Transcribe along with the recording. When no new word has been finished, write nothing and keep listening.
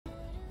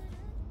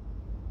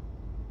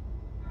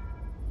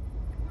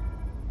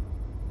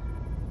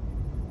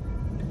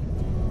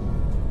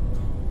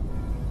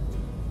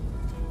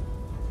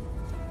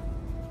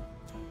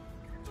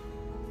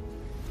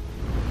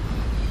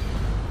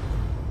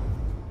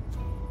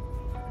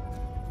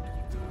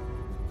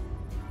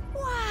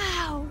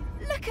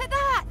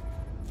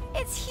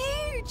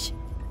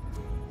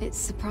It's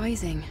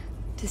surprising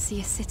to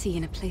see a city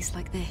in a place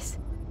like this.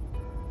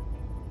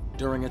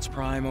 During its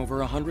prime, over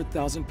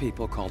 100,000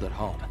 people called it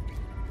home.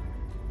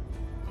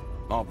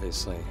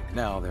 Obviously,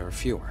 now there are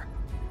fewer.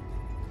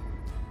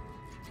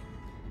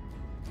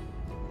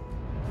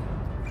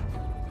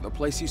 The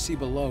place you see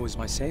below is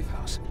my safe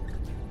house.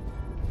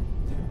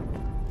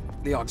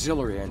 The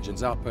auxiliary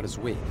engine's output is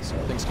weak, so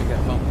things can get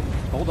bumpy.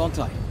 Hold on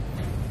tight.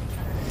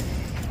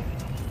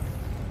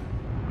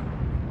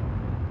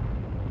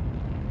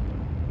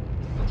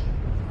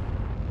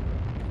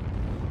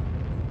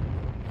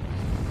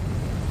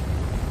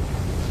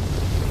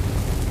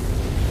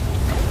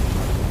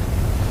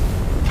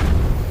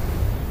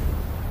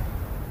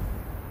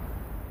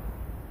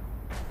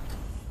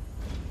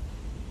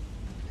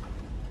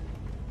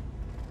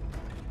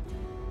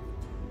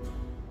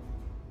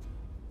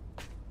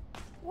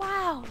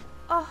 Wow!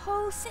 A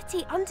whole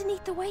city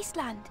underneath the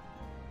Wasteland.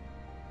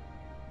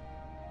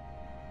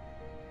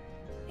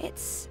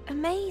 It's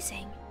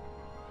amazing.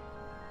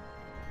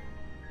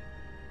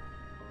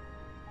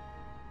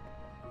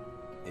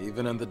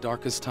 Even in the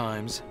darkest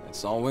times,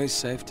 it's always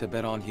safe to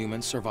bet on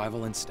human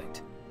survival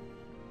instinct.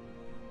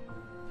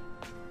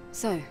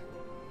 So,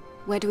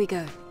 where do we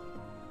go?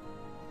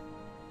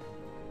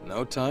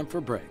 No time for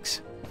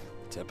breaks.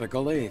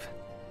 Typical Eve.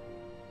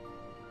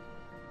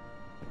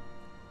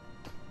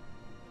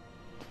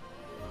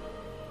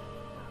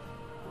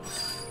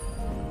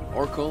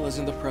 Orcal is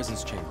in the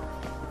presence chamber.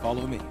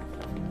 Follow me.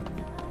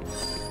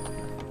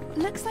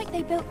 Looks like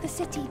they built the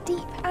city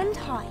deep and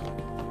high.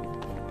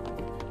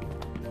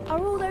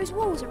 Are all those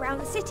walls around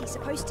the city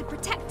supposed to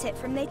protect it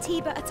from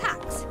Naytiba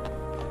attacks?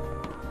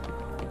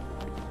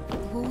 The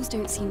walls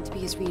don't seem to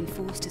be as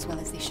reinforced as well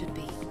as they should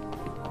be.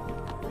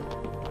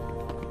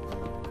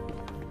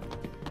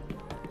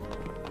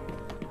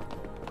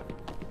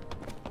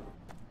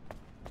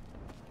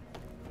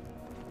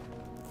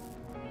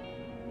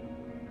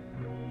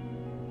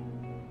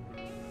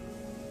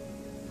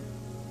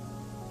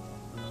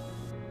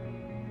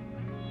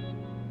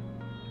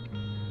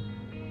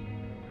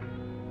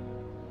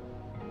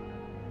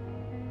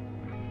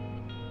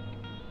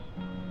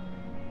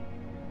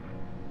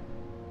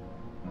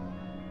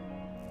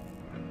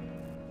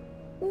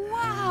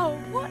 Wow,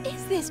 what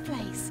is this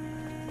place?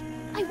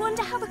 I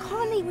wonder how the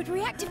colony would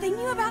react if they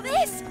knew about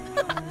this!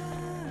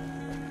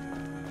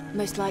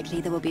 Most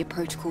likely there will be a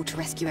protocol to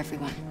rescue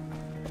everyone.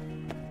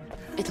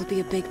 It'll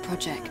be a big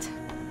project.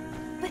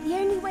 But the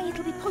only way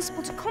it'll be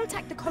possible to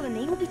contact the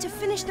colony will be to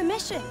finish the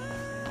mission.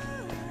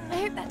 I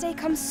hope that day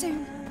comes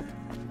soon.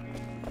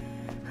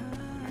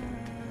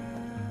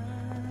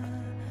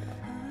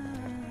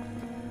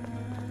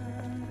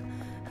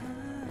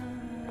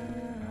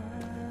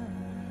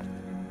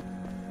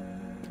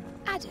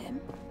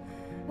 Adam,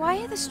 why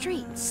are the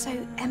streets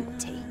so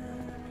empty?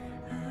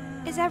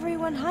 Is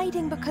everyone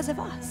hiding because of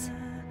us?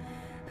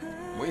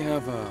 We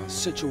have a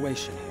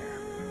situation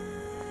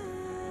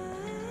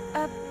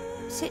here. A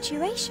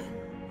situation?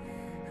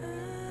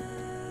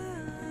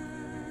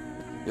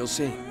 You'll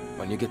see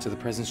when you get to the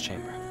presence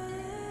chamber.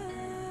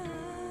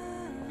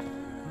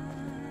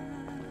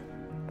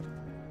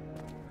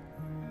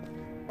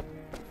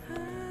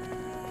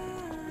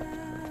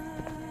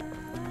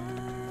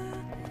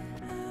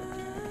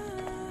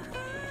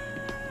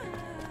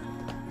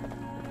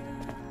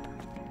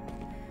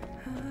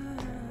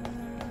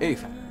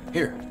 Eve,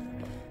 here.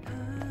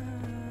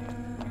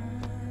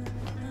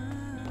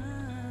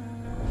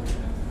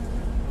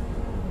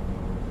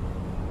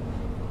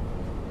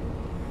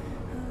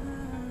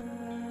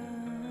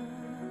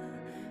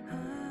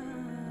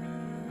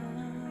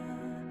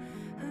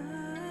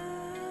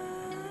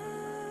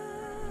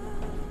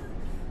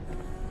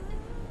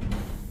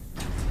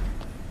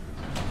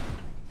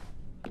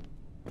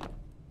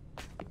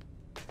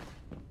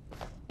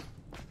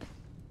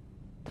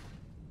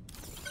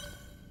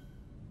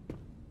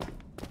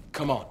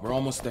 Come on, we're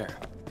almost there.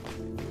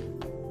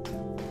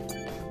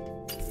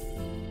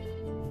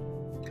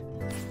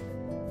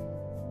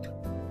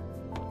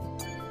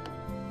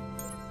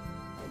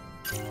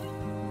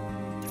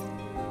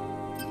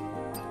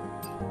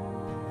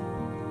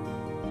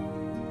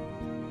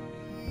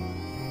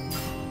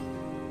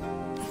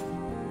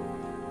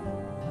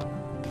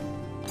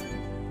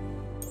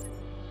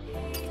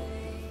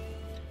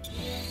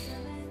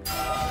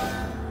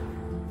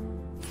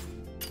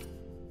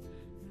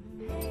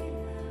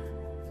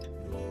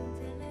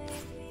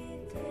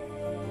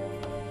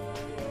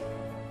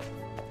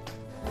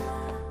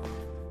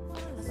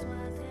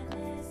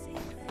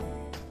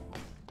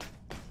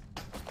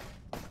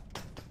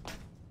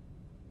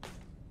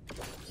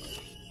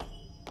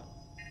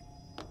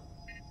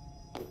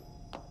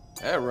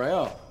 Hey,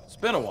 Rael. It's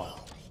been a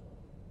while.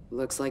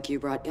 Looks like you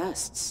brought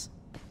guests.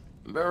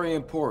 Very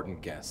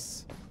important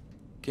guests.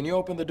 Can you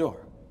open the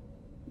door?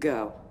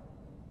 Go.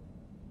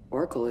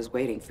 Orcal is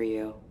waiting for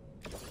you.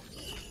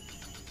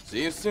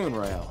 See you soon,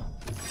 Rael.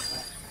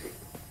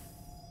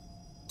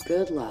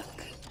 Good luck.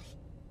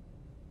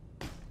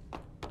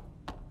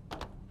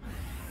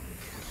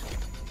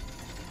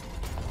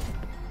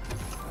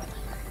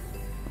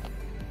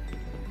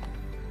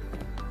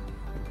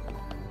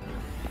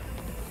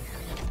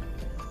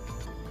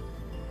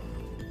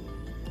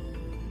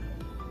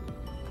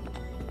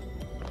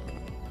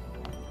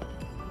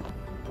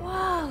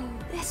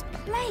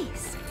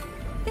 place.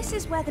 This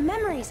is where the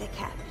memories are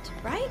kept,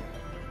 right?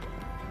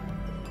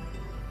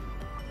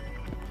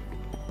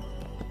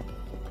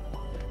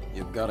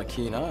 You've got a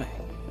keen eye.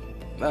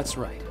 That's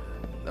right.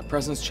 The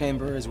presence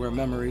chamber is where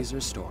memories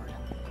are stored.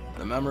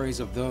 The memories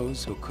of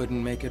those who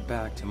couldn't make it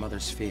back to Mother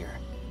Sphere.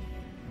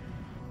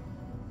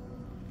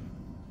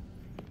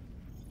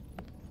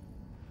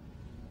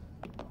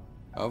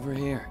 Over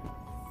here.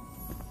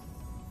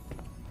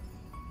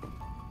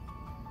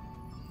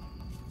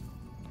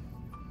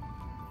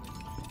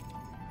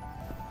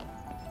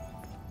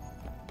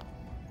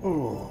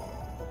 Oh.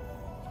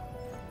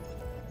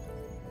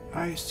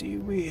 I see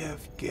we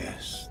have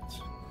guests.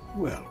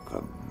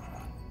 Welcome.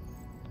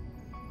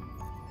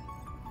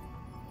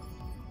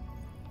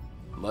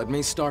 Let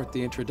me start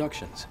the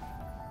introductions.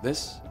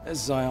 This is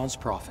Xion's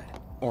prophet,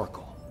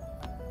 Orcal.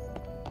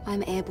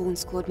 I'm Airborne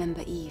Squad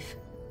Member Eve.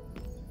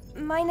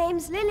 My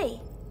name's Lily.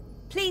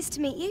 Pleased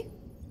to meet you.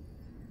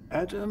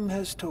 Adam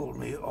has told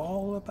me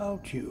all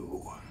about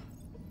you.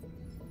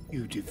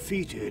 You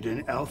defeated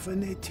an Alpha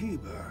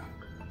Naytiba.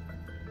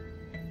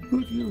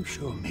 Could you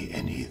show me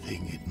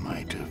anything it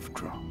might have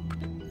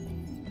dropped?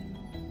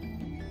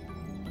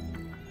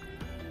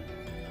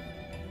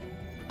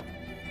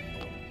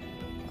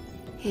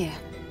 Here.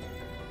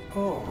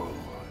 Oh,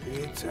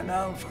 it's an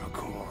Alpha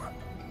Core.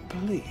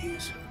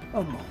 Please,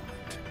 a moment.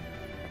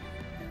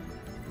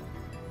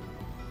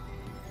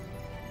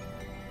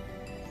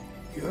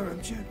 Your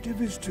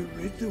objective is to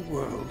rid the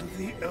world of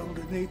the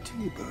Elder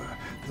Naytiba,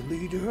 the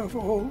leader of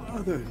all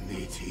other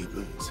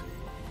Naytibas.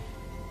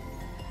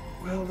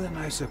 Well, then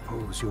I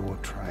suppose you're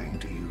trying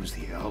to use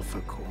the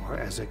Alpha Core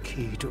as a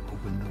key to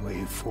open the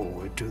way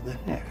forward to the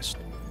nest.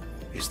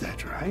 Is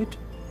that right?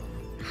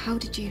 How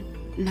did you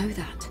know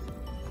that?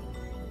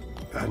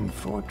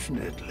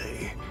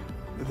 Unfortunately,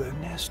 the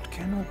nest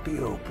cannot be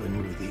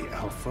opened with the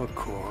Alpha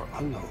Core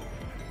alone.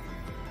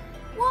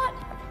 What?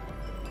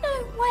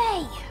 No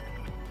way!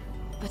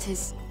 But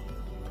is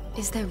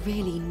there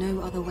really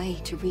no other way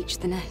to reach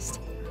the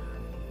nest?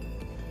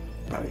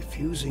 By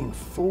fusing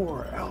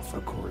 4 Alpha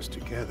Cores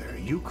together,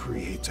 you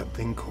create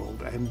something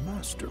called a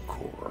Master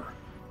Core.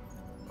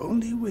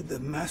 Only with the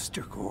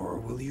Master Core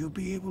will you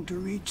be able to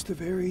reach the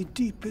very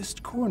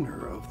deepest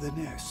corner of the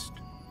nest.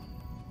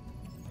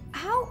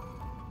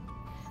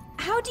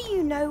 How do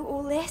you know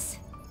all this?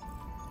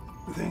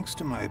 Thanks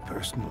to my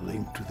personal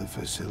link to the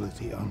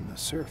facility on the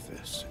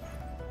surface,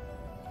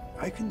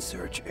 I can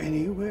search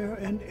anywhere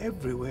and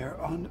everywhere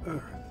on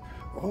Earth.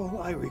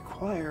 All I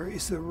require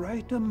is the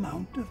right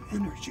amount of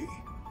energy.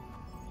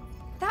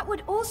 That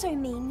would also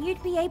mean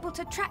you'd be able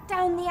to track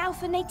down the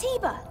Alpha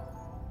Naytiba.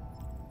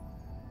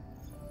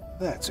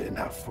 That's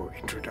enough for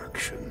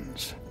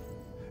introductions.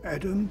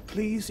 Adam,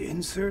 please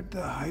insert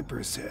the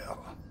hypercell.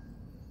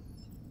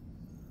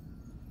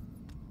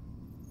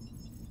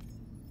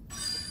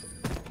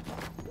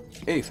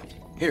 Eve,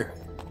 here.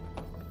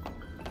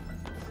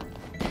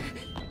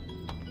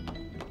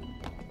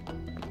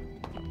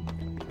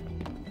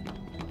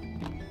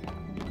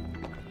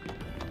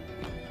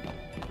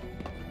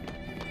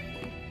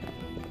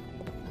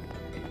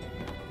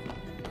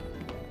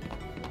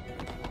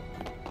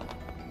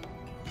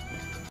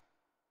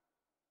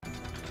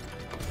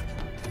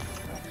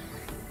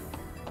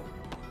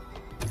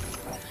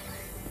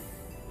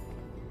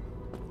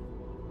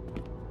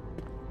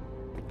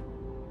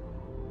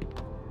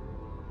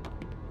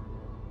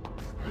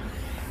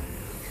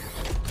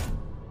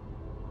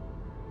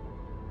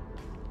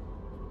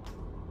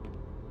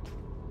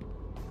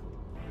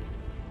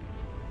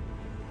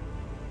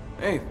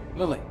 Hey,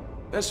 Lily,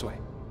 this way.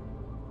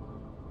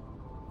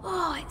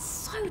 Oh, it's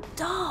so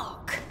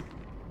dark.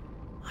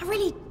 I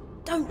really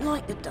don't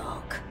like the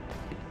dark.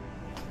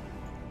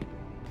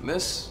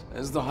 This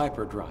is the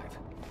hyperdrive,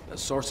 the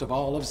source of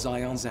all of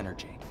Xion's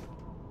energy.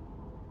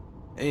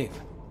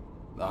 Eve,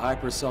 the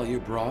hypercell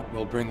you brought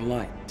will bring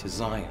light to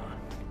Xion.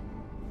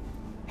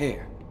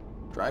 Here,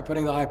 try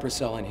putting the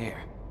hypercell in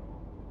here.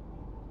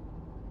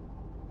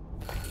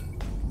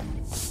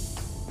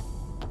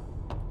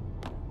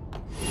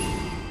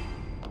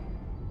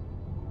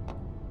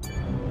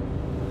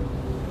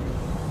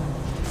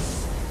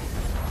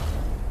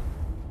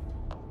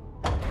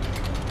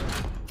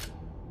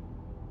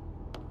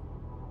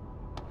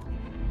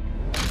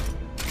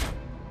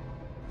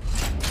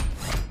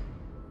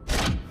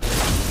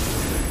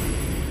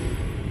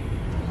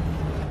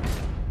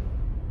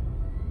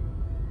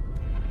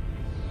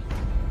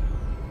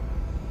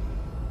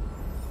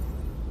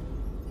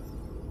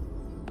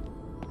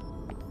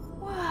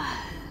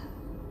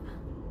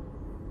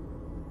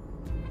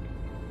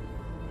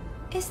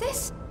 Is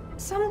this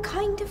some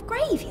kind of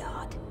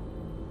graveyard?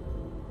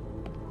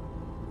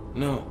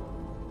 No.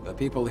 The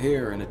people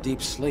here are in a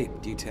deep sleep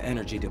due to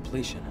energy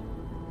depletion.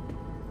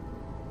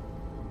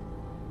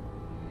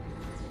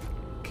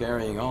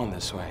 Carrying on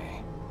this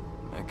way,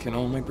 it can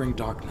only bring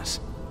darkness.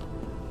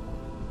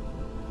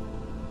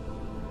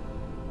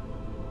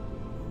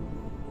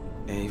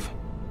 Eve,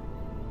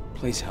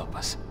 please help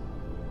us.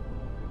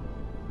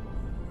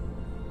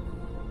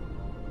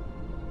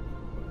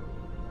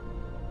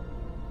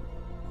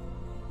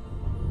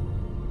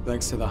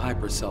 thanks to the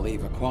hypercell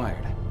Eve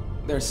acquired.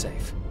 They're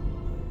safe.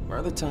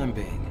 For the time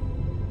being.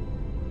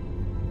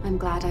 I'm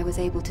glad I was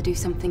able to do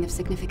something of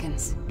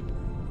significance.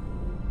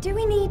 Do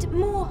we need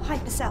more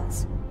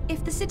hypercells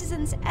if the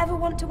citizens ever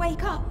want to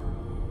wake up?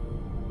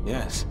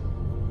 Yes.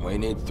 We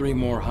need 3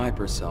 more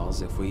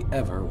hypercells if we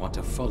ever want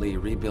to fully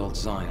rebuild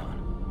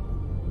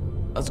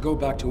Xion. Let's go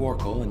back to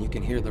Orcal and you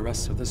can hear the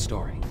rest of the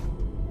story.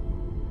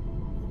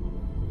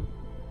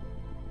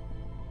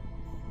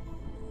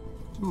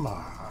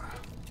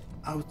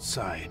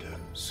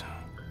 Outsiders.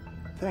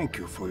 Thank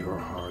you for your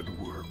hard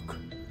work.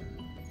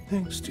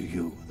 Thanks to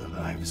you, the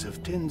lives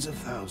of tens of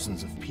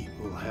thousands of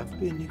people have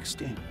been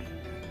extended.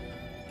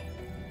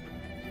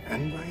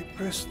 And my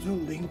personal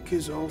link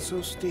is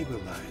also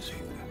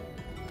stabilizing.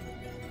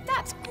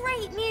 That's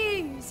great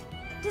news!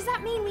 Does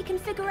that mean we can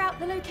figure out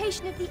the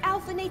location of the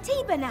Alpha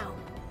Naytiba now?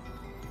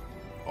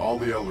 All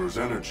the Elder's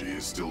energy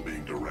is still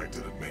being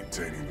directed at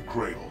maintaining the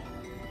Cradle.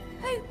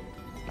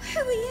 Who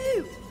are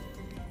you?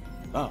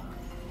 Oh,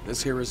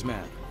 this here is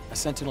Man, a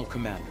Sentinel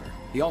commander.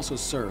 He also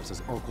serves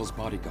as Oracle's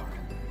bodyguard.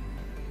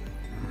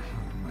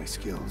 My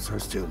skills are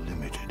still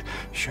limited,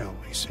 shall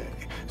we say,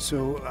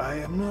 so I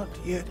am not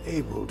yet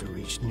able to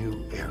reach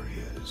new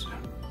areas.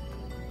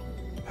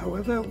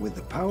 However, with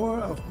the power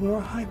of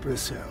more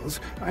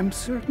hypercells, I'm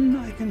certain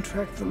I can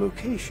track the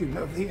location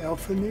of the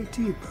Alpha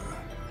Naytiba.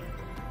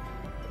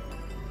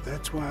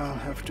 That's why I'll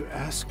have to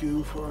ask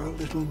you for a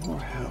little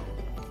more help.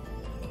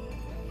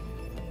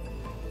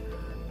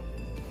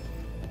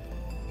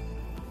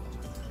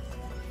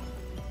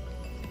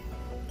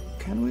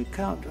 Can we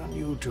count on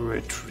you to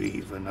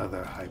retrieve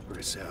another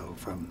hypercell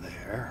from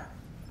there?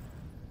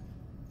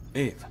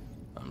 Eve,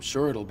 I'm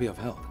sure it'll be of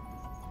help.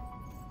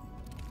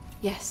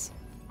 Yes.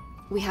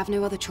 We have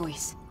no other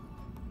choice.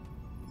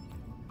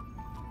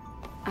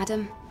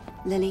 Adam,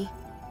 Lily,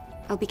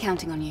 I'll be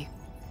counting on you.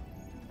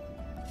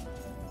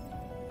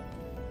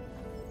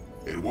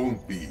 It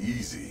won't be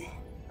easy.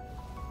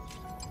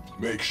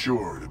 Make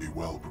sure to be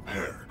well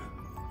prepared.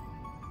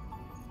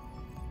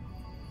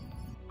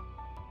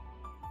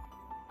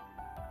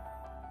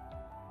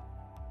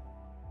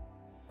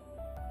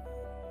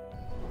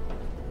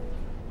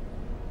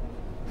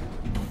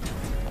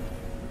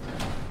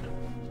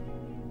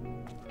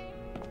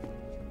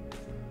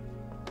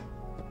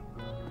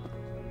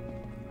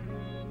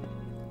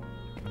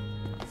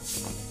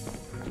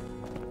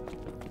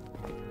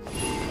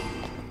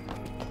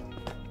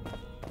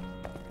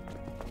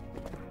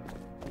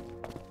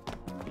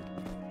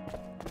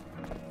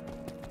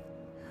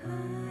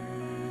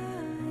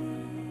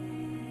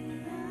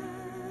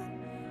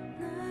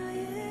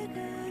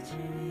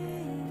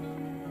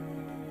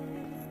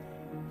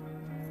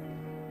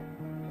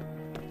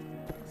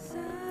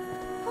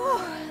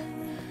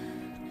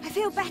 I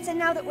feel better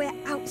now that we're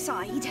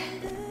outside.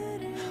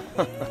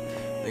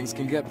 Things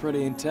can get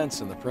pretty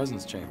intense in the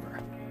presence chamber.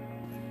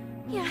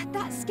 Yeah,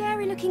 that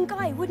scary-looking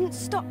guy wouldn't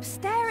stop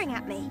staring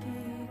at me.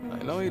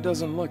 I know he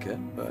doesn't look it,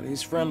 but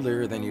he's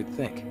friendlier than you'd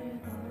think.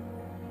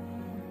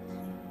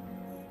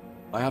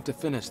 I have to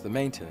finish the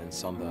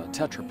maintenance on the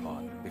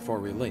tetrapod before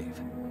we leave.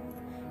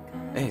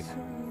 Eve,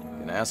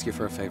 can I ask you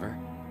for a favor?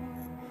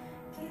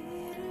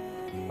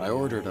 I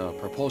ordered a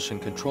propulsion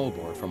control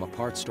board from a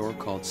parts store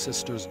called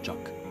Sister's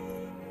Junk.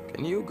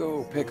 Can you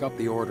go pick up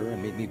the order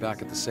and meet me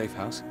back at the safe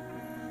house?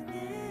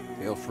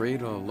 Feel free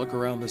to look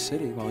around the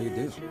city while you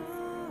do.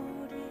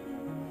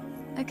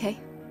 Okay.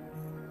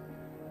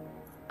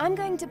 I'm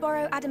going to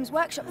borrow Adam's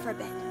workshop for a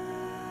bit.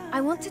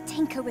 I want to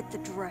tinker with the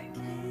drone.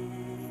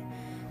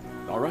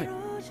 All right,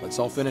 let's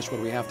all finish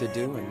what we have to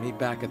do and meet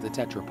back at the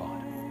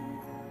tetrapod.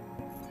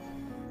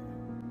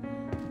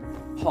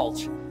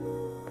 Halt.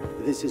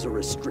 This is a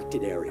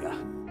restricted area.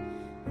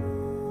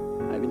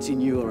 I haven't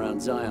seen you around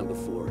Xion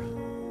before.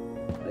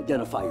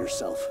 Identify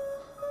yourself.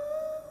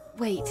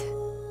 Wait.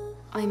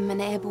 I'm an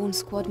airborne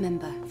squad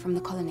member from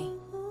the colony.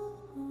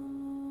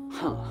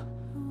 Huh.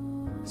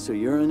 So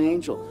you're an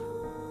angel.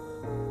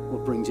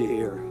 What brings you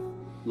here?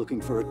 Looking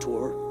for a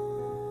tour?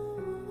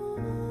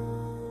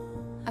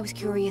 I was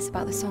curious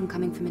about the song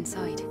coming from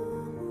inside.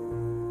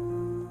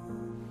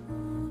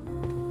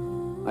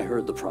 I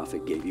heard the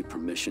Prophet gave you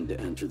permission to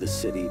enter the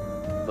city,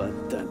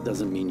 but that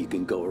doesn't mean you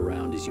can go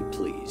around as you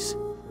please.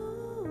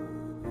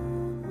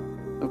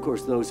 Of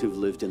course, those who've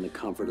lived in the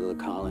comfort of the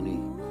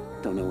colony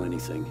don't know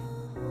anything.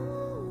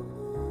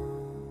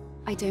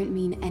 I don't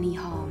mean any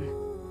harm.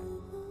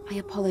 I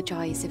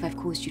apologize if I've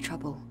caused you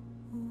trouble.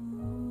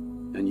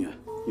 And you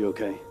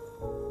okay?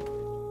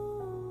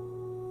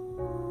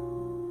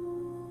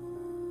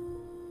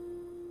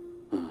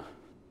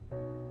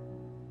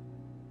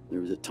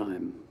 There was a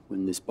time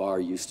when this bar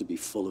used to be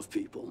full of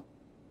people.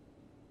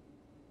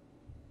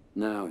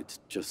 Now it's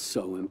just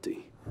so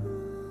empty.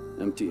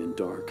 Empty and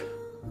dark.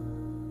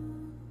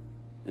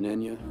 And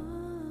Enya,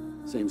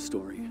 same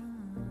story.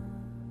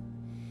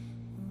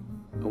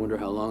 I wonder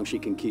how long she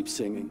can keep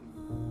singing,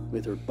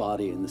 with her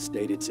body in the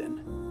state it's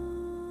in.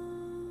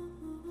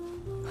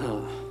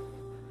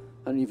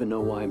 I don't even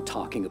know why I'm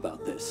talking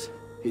about this.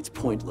 It's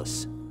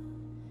pointless.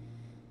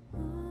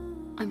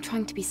 I'm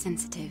trying to be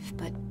sensitive,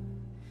 but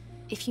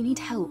if you need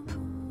help,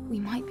 we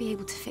might be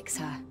able to fix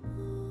her.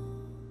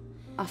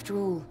 After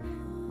all,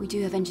 we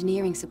do have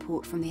engineering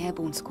support from the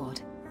airborne squad.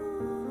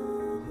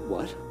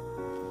 What?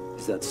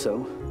 Is that so?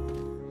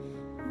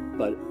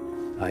 But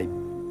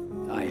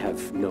I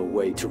have no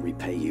way to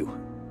repay you.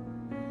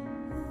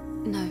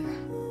 No,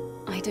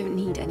 I don't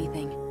need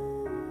anything.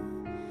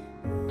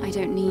 I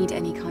don't need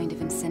any kind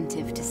of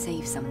incentive to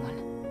save someone.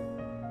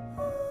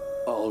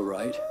 All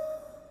right.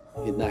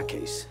 In that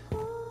case,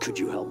 could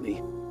you help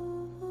me?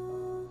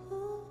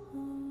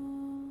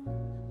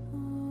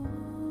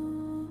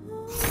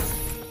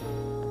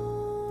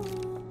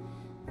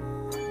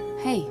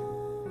 Hey.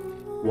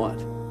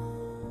 What?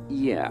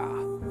 Yeah,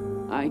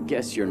 I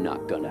guess you're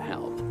not gonna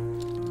help.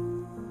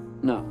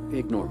 No,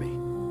 ignore me.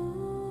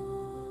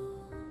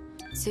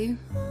 Sue,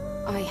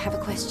 I have a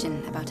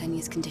question about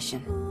Enya's condition.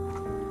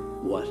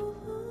 What?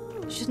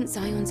 Shouldn't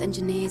Xion's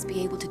engineers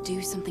be able to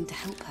do something to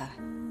help her?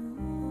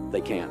 They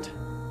can't.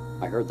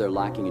 I heard they're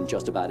lacking in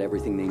just about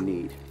everything they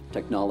need.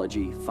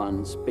 Technology,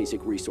 funds,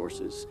 basic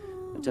resources.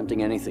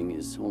 Attempting anything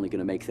is only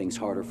gonna make things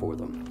harder for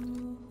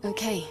them.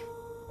 Okay,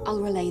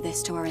 I'll relay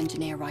this to our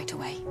engineer right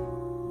away.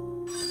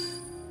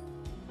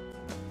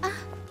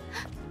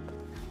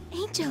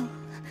 Angel!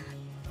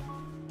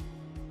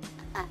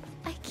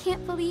 I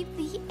can't believe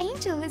the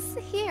Angel is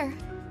here.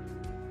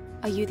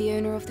 Are you the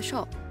owner of the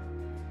shop?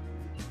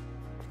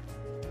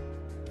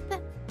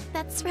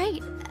 That's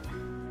right.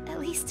 At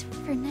least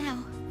for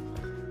now.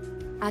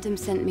 Adam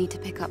sent me to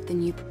pick up the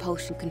new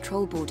propulsion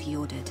control board he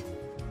ordered.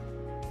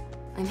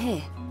 I'm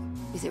here.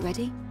 Is it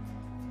ready?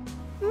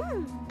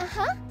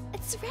 Uh-huh.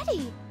 It's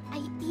ready.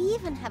 I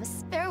even have a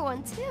spare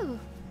one, too.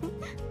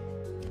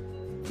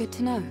 Good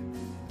to know.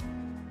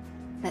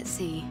 Let's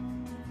see.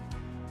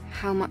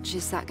 How much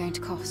is that going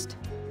to cost?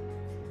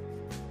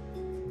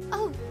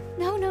 Oh,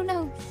 no.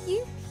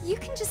 You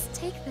can just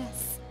take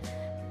this.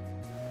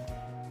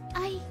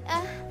 I,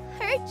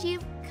 heard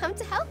you've come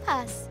to help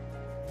us.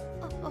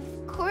 Of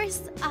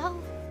course,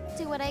 I'll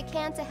do what I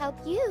can to help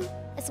you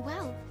as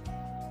well.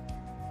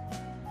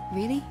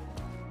 Really?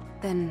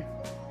 Then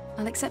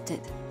I'll accept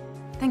it.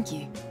 Thank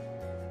you.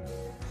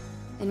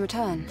 In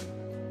return,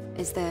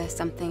 is there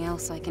something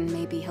else I can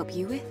maybe help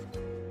you with?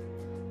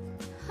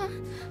 Huh?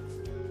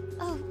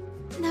 Oh,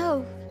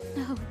 no.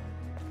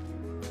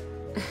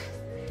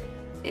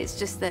 It's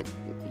just that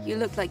you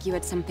look like you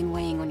had something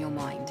weighing on your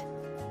mind.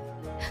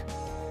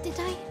 Did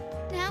I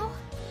now?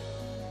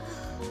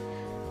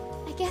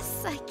 I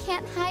guess I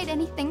can't hide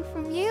anything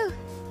from you,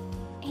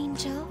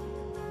 Angel.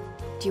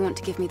 Do you want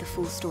to give me the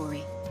full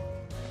story?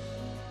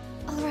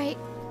 All right.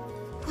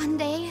 One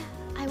day,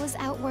 I was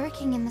out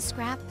working in the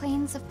scrap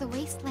plains of the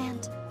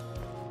Wasteland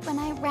when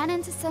I ran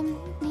into some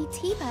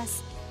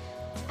Naytibas.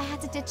 I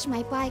had to ditch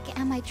my bike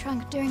and my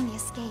trunk during the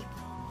escape.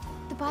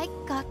 The bike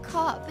got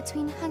caught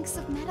between hunks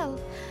of metal.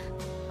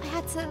 I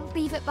had to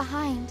leave it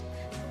behind,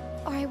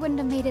 or I wouldn't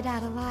have made it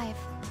out alive.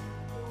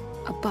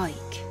 A bike?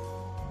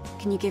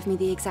 Can you give me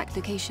the exact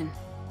location?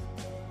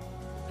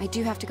 I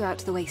do have to go out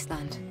to the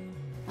Wasteland.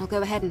 I'll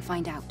go ahead and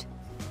find out.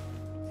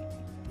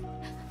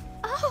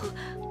 Oh,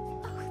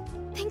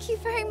 thank you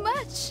very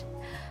much.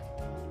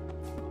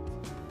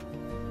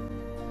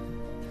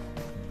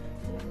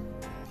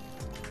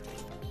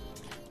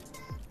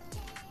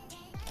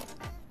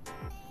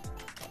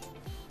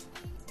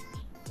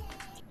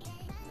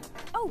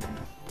 Oh,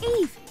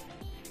 Eve!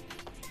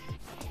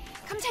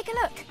 Come take a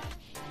look.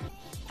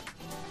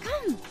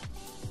 Come!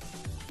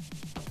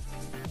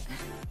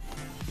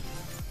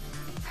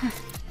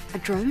 A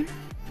drone?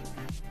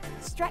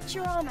 Stretch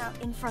your arm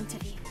out in front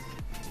of you.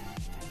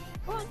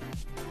 Go on.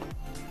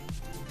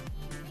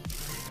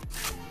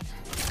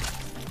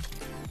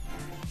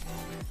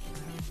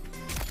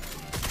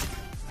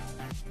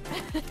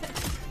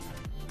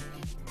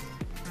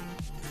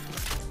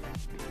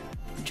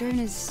 The drone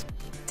is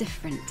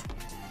different.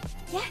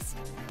 Yes,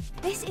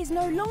 this is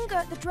no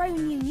longer the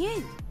drone you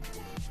knew.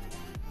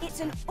 It's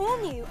an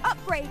all-new,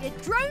 upgraded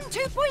Drone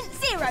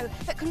 2.0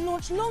 that can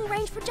launch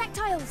long-range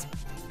projectiles.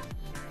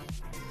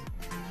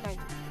 No,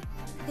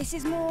 this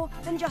is more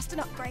than just an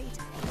upgrade.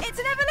 It's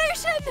an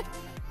evolution!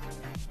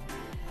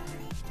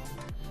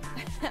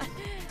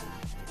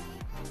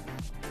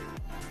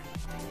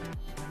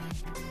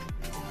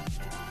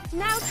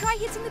 Now try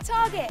hitting the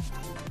target.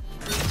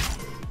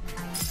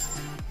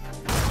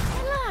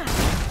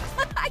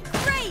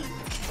 Great!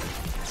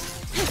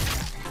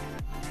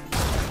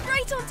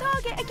 Right on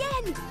target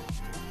again!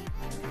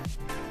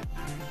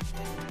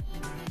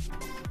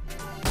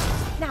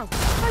 Now,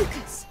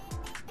 focus!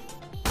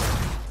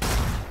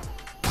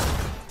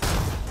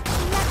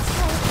 Let's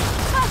go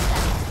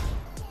faster!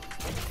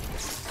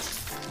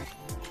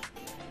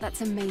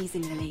 That's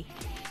amazing, Lily.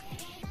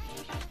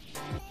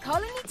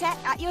 Colony Tech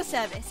at your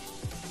service.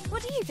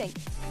 What do you think?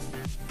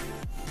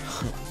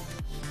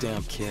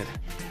 Damn kid.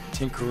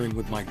 Tinkering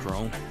with my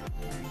drone.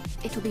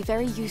 It'll be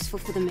very useful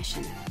for the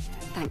mission.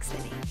 Thanks,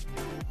 Lily.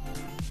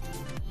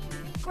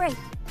 Great.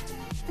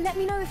 Let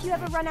me know if you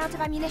ever run out of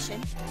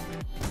ammunition.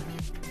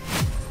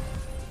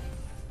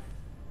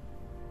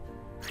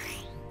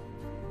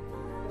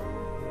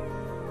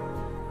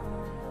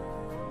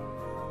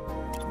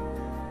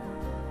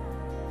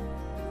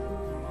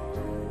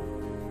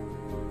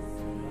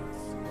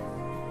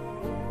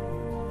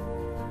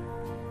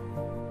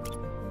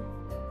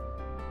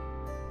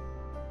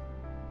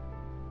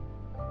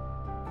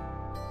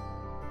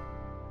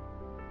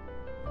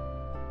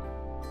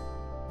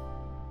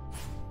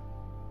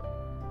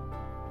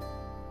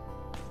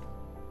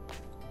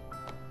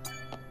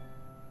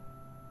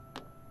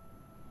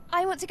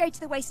 I want to go to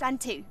the Wasteland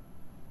too.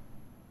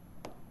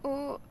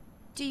 Or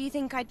do you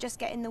think I'd just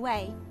get in the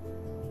way?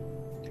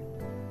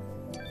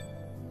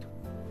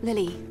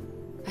 Lily,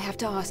 I have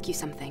to ask you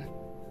something.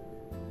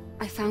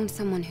 I found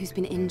someone who's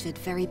been injured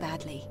very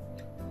badly.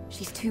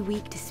 She's too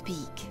weak to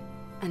speak,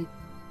 and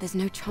there's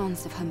no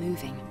chance of her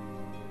moving.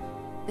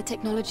 The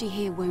technology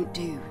here won't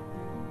do.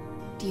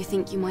 Do you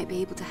think you might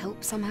be able to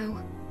help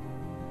somehow?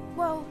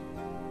 Well,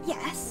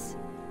 yes.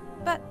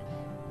 But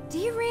do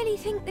you really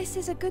think this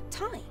is a good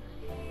time?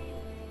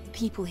 The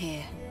people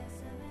here,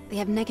 they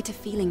have negative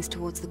feelings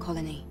towards the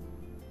colony.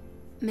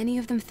 Many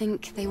of them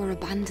think they were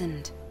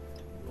abandoned.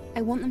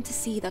 I want them to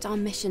see that our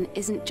mission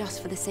isn't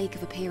just for the sake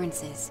of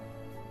appearances.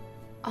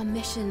 Our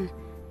mission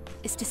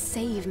is to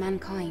save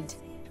mankind.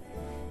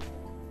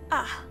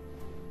 Ah,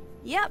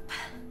 yep.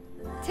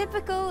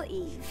 Typical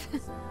Eve.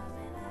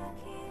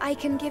 I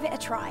can give it a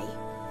try,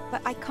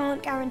 but I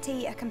can't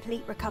guarantee a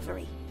complete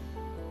recovery.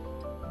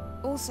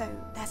 Also,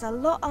 there's a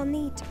lot I'll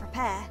need to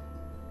prepare.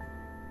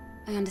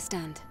 I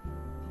understand.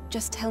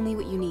 Just tell me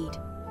what you need.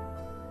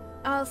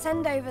 I'll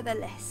send over the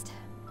list.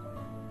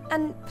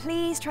 And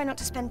please try not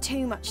to spend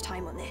too much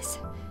time on this.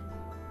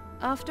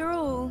 After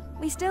all,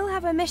 we still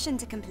have a mission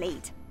to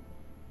complete.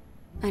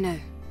 I know.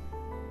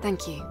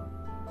 Thank you.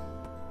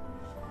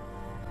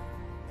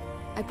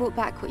 I brought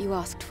back what you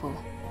asked for.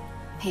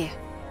 Here.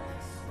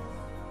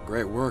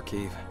 Great work,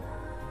 Eve.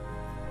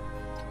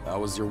 How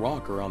was your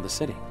walk around the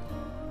city?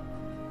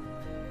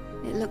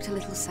 It looked a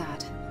little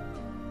sad.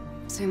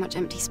 So much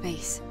empty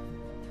space.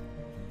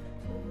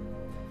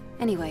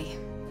 Anyway,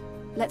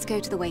 let's go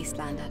to the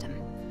Wasteland, Adam.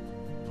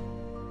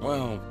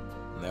 Well,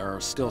 there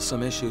are still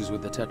some issues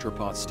with the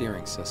tetrapod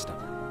steering system.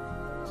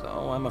 So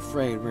I'm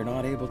afraid we're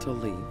not able to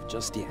leave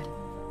just yet.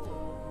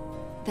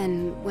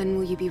 Then when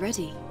will you be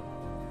ready?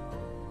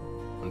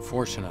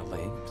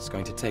 Unfortunately, it's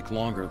going to take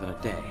longer than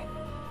a day.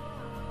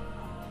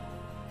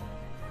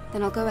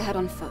 Then I'll go ahead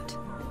on foot.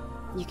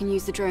 You can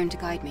use the drone to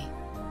guide me.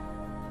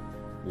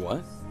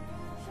 What?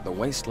 The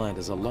Wasteland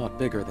is a lot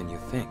bigger than you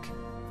think.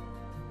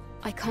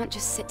 I can't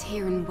just sit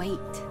here and wait.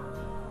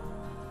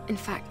 In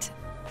fact,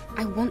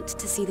 I want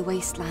to see the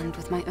Wasteland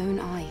with my own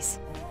eyes.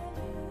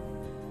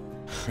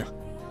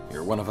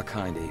 You're one of a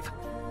kind, Eve.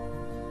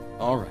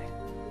 All right,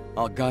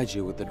 I'll guide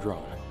you with the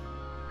drone.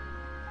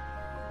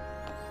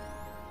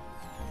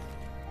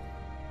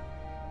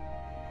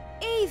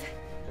 Eve,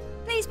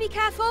 please be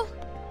careful.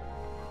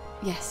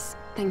 Yes,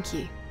 thank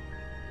you.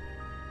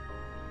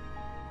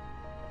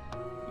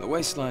 The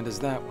Wasteland is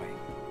that way.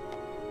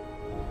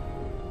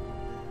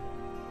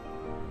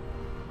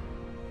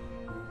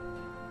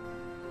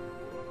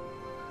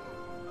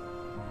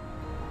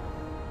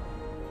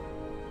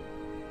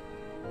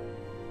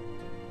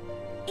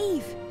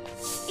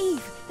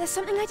 Eve, there's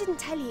something I didn't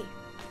tell you.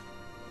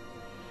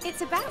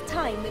 It's about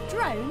time the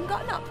drone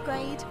got an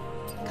upgrade.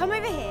 Come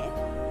over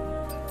here.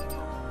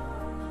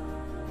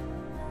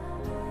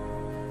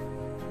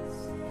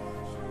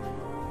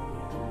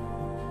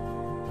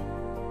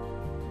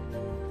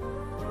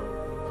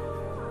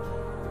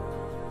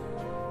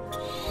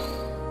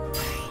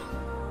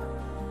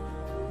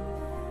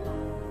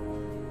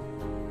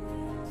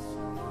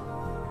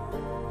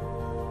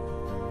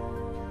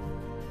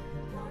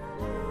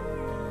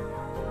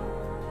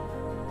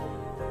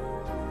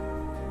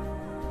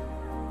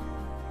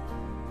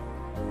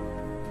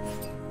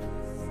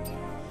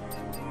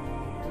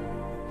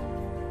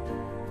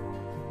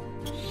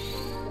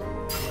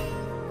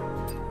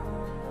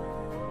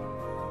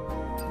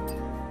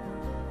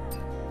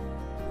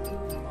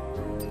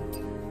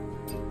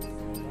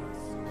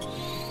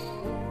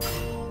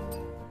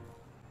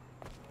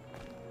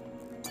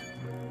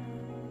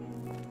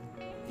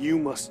 You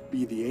must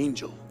be the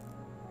angel.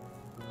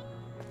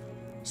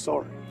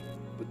 Sorry,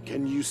 but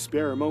can you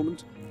spare a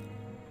moment?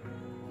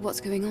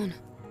 What's going on?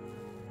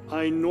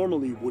 I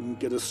normally wouldn't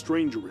get a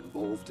stranger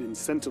involved in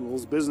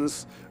Sentinel's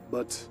business,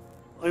 but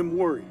I'm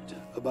worried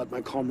about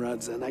my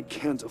comrades and I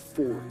can't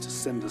afford to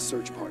send a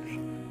search party.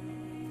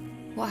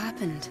 What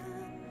happened?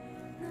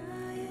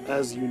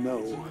 As you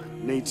know,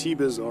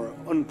 Naytibas are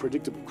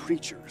unpredictable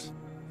creatures.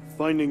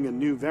 Finding a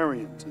new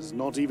variant is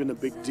not even a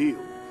big deal,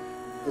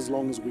 as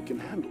long as we can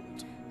handle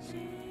it.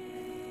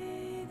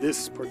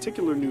 This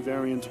particular new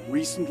variant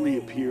recently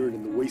appeared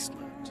in the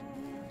Wasteland,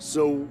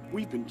 so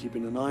we've been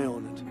keeping an eye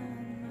on it.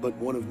 But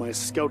one of my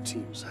scout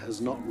teams has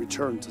not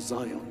returned to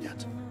Xion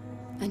yet.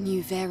 A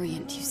new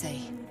variant, you say?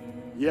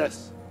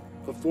 Yes,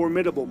 a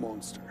formidable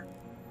monster.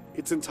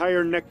 Its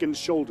entire neck and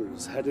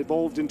shoulders had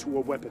evolved into a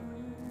weapon.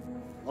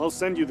 I'll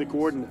send you the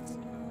coordinates.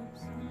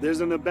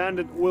 There's an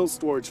abandoned oil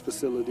storage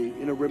facility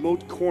in a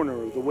remote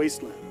corner of the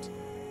Wasteland.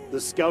 The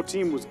scout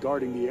team was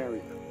guarding the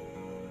area.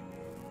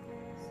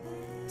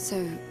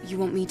 So, you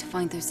want me to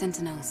find those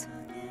sentinels?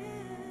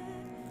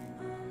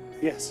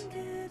 Yes,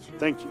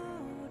 thank you.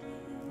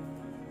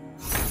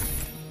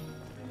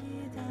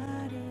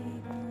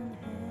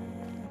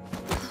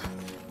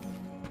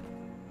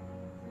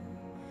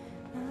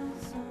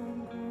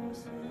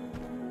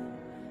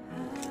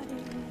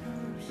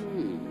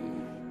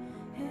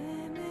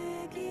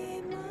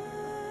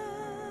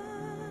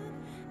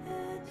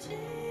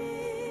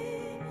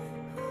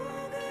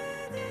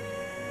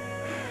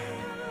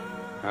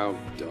 How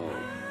dull.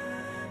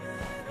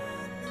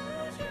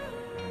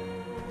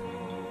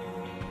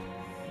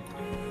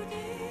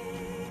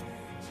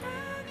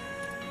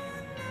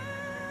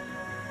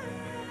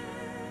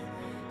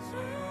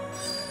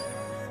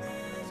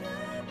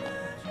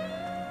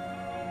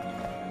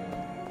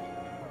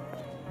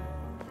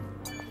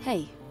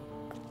 Hey,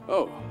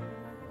 Oh,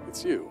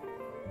 it's you.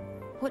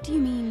 what do you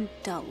mean,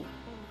 dull?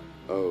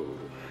 Oh,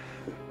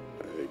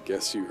 I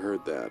guess you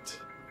heard that.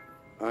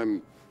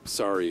 I'm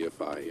sorry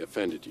if I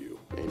offended you,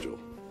 Angel.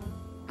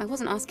 I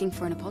wasn't asking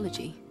for an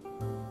apology.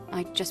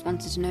 I just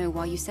wanted to know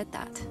why you said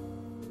that.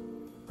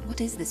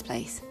 What is this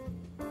place?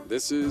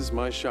 This is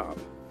my shop,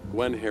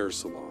 Gwen Hair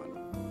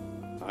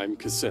Salon. I'm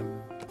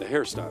Kasim, the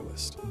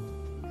hairstylist.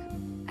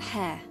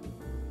 Hair.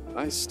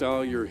 I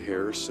style your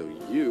hair so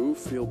you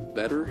feel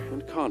better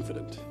and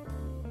confident.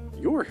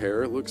 Your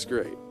hair looks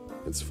great.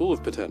 It's full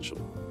of potential.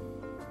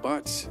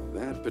 But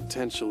that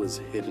potential is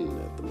hidden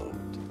at the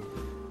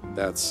moment.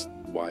 That's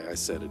why I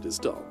said it is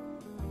dull.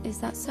 Is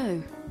that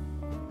so?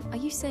 Are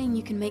you saying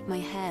you can make my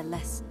hair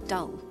less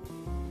dull?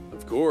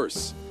 Of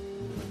course.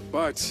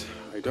 But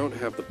I don't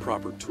have the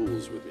proper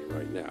tools with me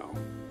right now.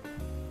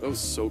 Those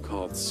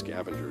so-called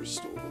scavengers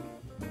stole them.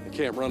 I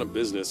can't run a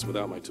business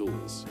without my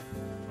tools.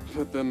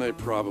 But then they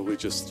probably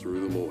just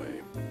threw them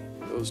away.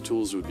 Those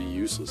tools would be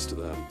useless to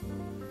them.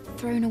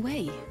 Thrown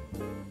away?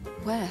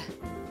 Where?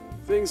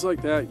 Things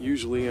like that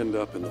usually end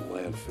up in the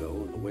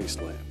landfill in the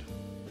Wasteland.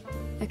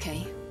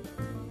 Okay.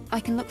 I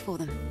can look for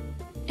them.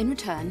 In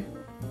return,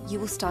 you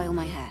will style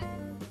my hair.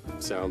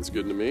 Sounds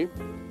good to me.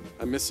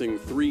 I'm missing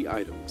 3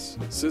 items: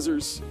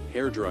 scissors,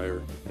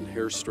 hairdryer, and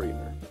hair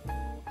straightener.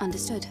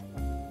 Understood.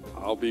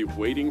 I'll be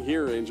waiting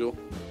here, Angel.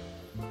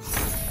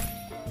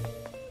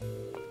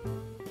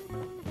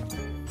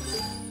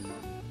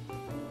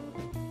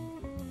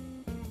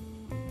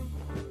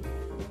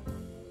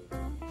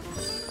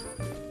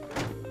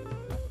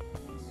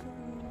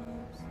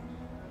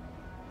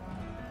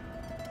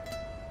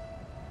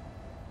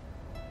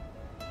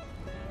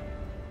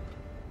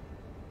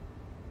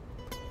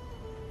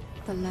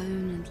 The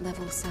lone and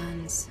level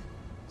sands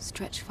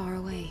stretch far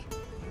away.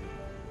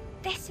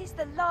 This is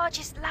the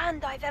largest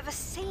land I've ever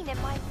seen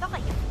in my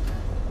life.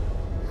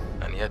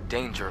 And yet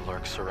danger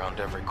lurks around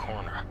every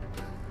corner.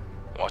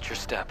 Watch your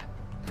step.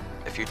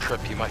 If you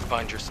trip, you might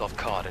find yourself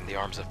caught in the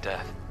arms of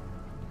death.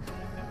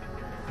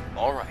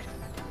 All right.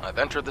 I've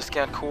entered the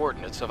scanned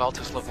coordinates of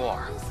Altus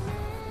Lavoir.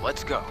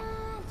 Let's go.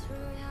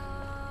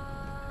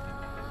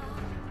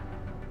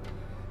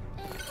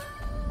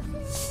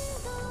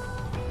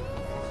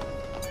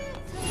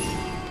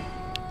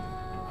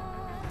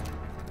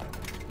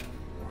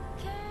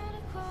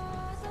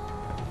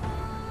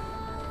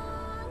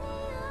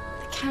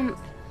 The camp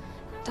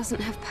doesn't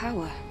have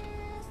power.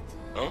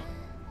 Huh?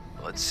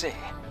 Let's see.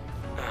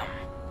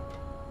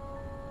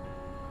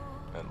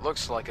 It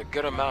looks like a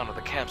good amount of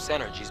the camp's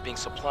energy is being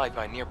supplied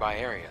by nearby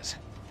areas.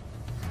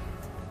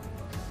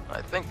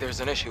 I think there's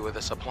an issue with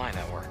the supply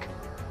network.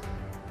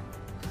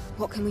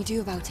 What can we do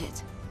about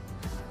it?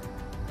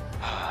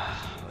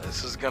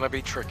 This is gonna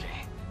be tricky.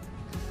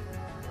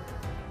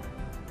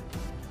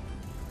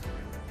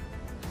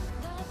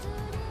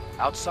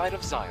 Outside of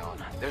Xion,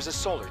 there's a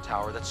solar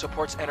tower that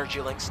supports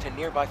energy links to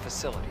nearby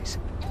facilities.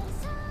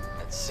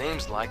 It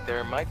seems like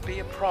there might be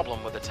a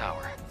problem with the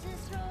tower.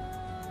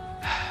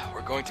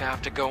 We're going to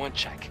have to go and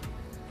check.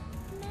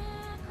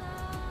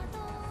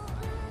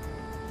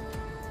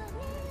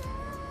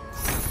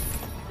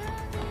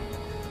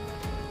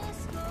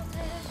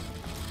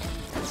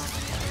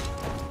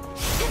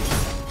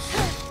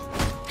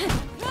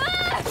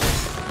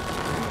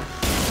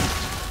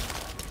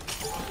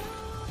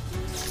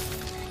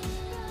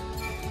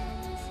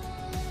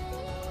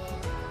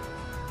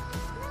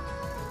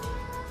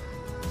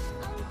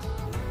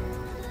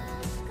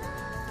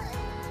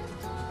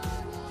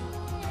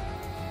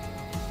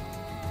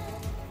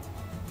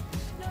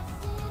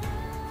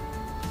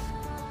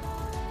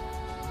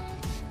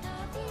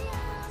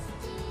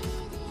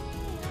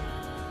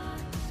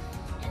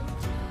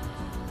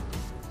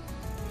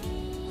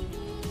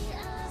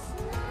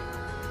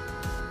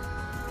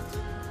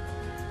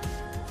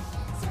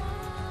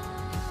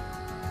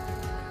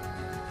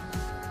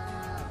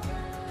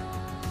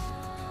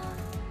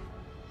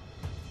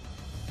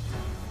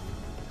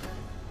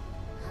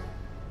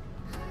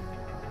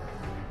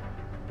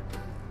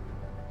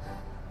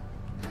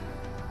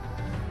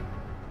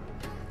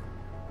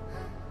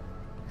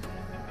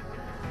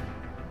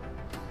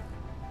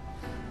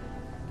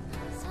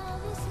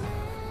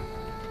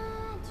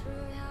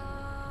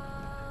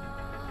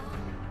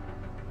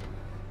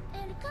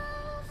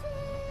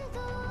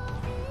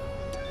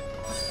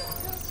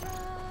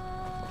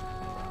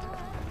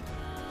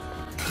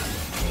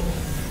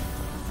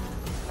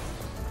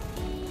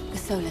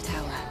 Solar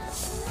tower.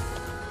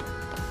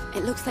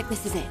 It looks like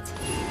this is it.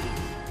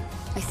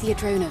 I see a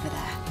drone over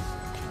there.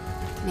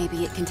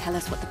 Maybe it can tell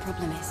us what the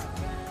problem is.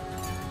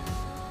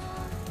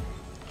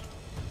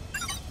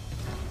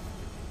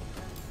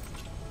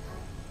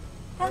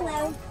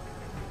 Hello.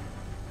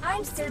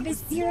 I'm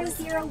Service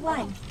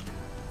 001.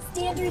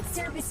 Standard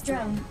service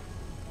drone.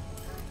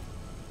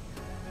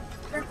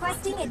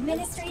 Requesting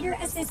administrator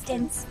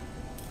assistance.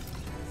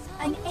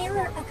 An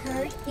error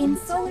occurred in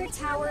Solar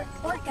Tower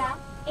Orca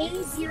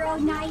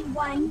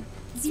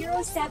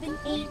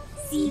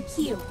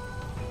A091078CQ.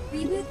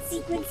 Reboot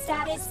sequence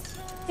status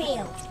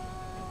failed.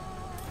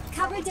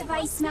 Cover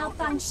device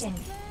malfunction.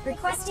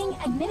 Requesting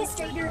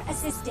administrator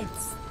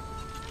assistance.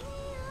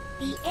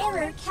 The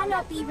error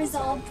cannot be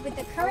resolved with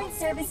the current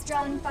service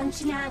drone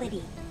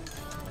functionality.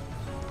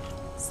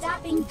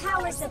 Stopping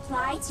power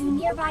supply to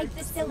nearby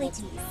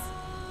facilities.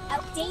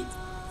 Update,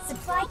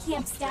 supply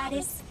camp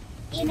status,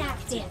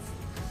 inactive.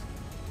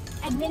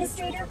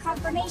 Administrator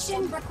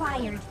confirmation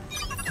required.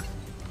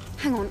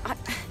 Hang on,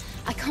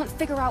 I can't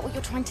figure out what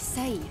you're trying to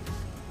say.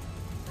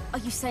 Are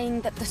you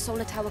saying that the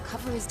solar tower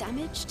cover is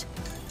damaged?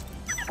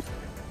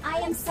 I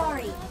am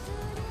sorry.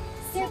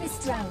 Service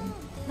drone.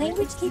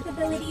 Language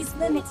capabilities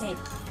limited.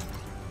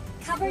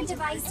 Cover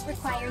device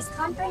requires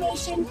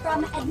confirmation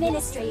from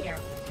administrator.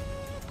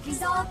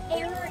 Resolve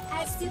error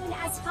as soon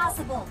as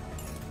possible.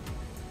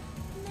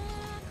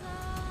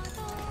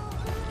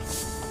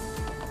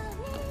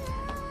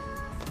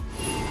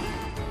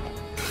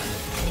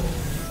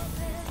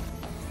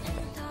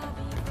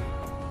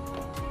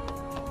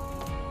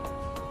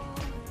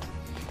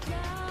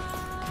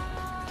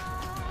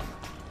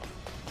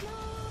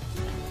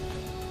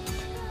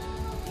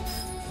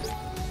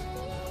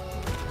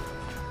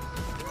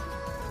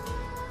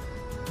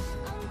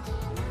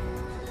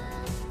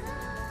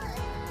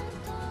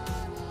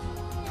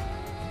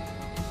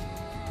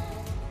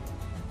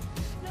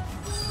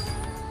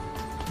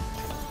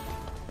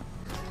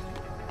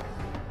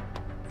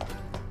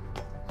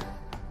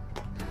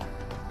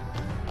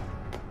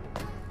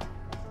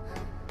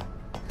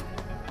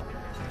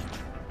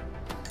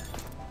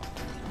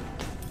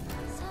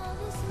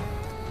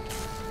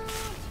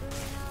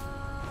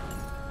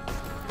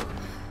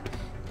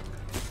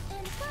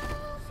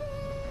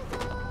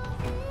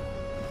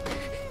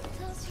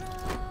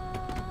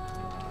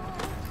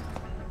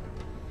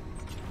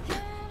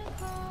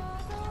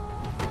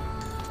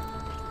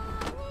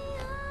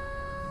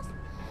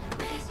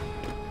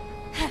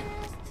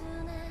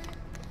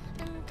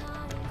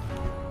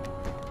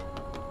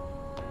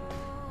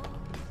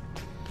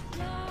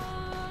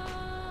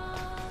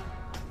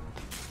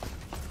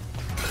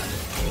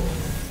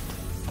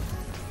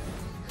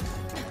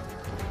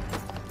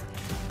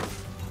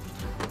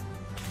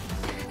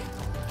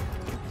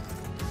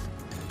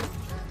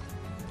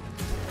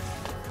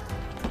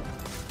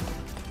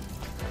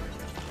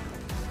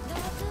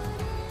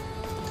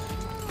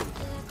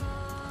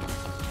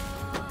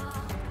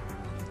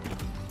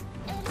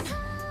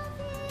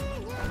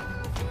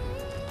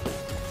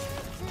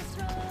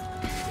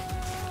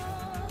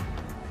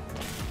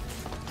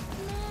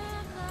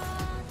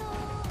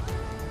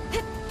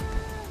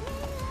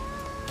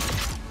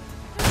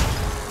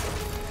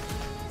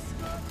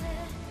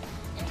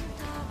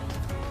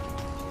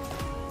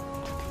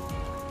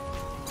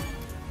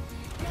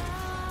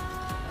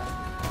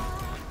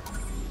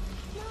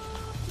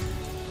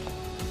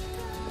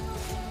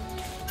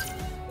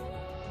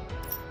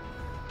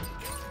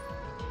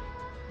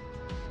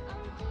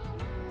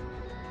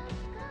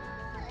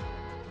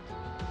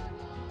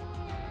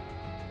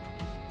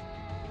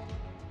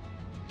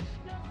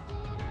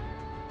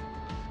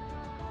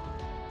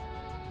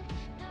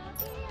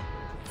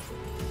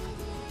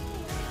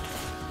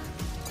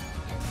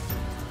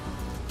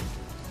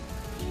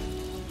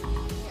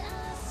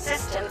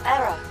 System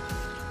error.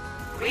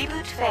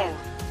 Reboot failed.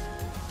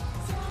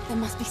 There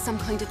must be some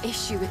kind of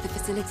issue with the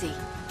facility.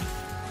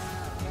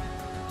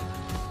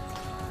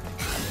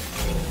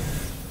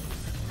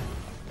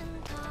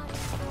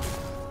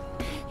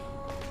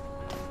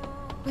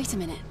 Wait a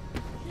minute.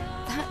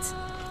 That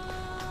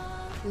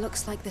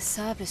looks like the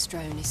service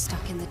drone is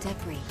stuck in the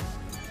debris.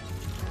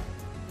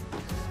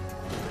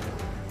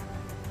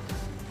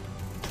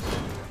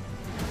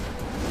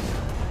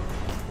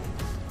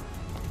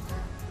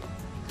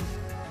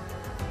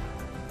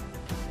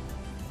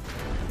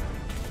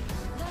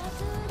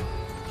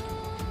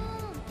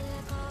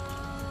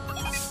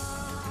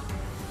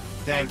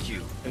 Thank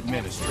you,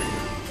 Administrator.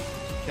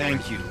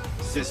 Thank you.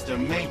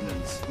 System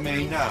maintenance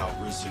may now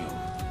resume.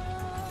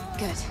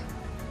 Good.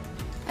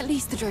 At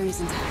least the drone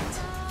is intact.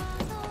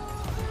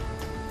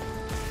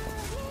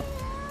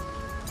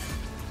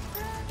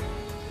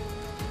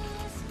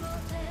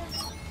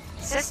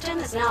 System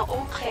is now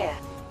all clear.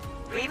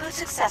 Reboot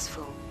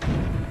successful.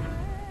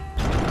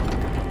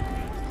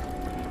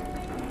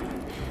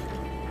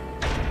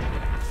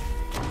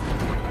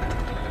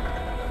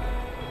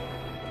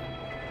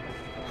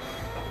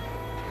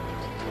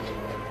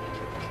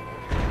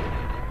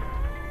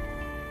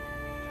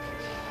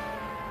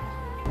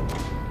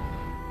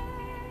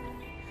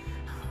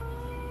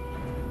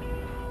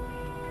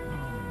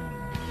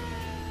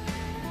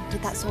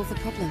 Did that solve the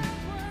problem?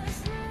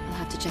 I'll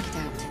have to check it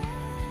out.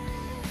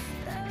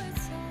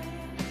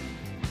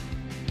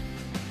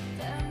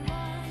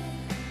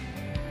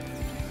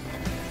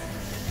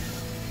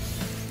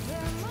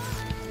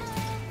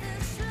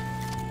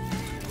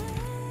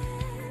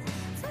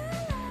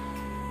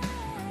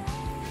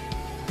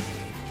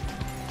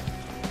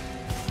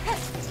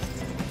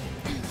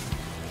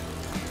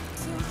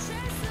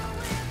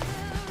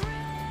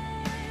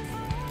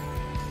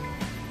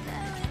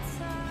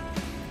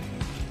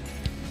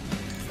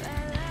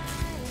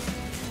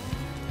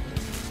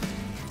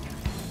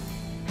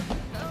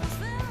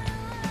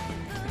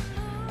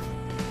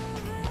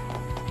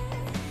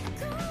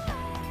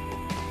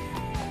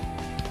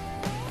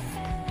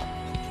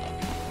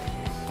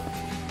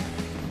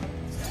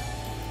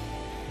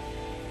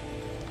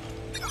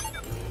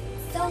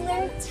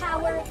 Solar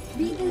Tower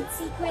reboot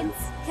sequence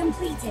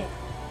completed.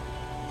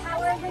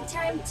 Power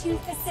returned to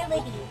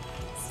facility.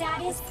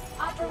 Status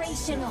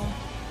operational.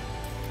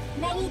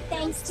 Many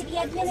thanks to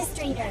the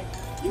Administrator.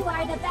 You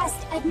are the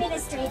best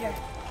Administrator.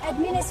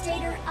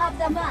 Administrator of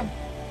the Month.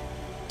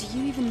 Do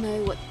you even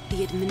know what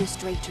the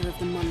Administrator of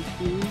the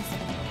Month means?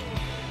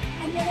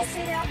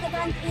 Administrator of the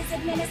Month is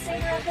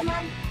Administrator of the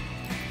Month.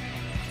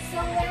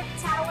 Solar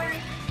Tower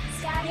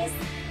status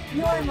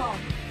normal.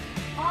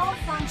 All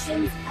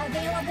functions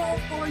available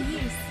for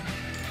use.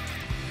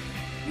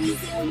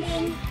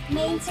 Resuming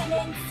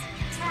maintenance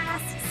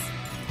tasks.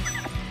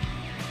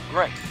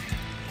 Great.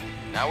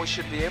 Now we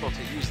should be able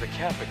to use the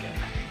camp again.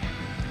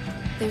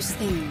 Those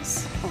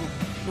things,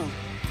 well,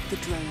 the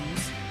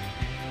drones.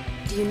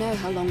 Do you know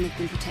how long they've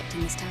been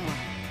protecting this tower?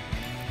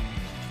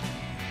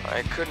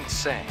 I couldn't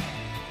say,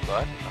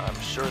 but I'm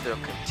sure they'll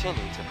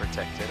continue to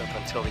protect it up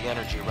until the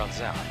energy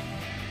runs out.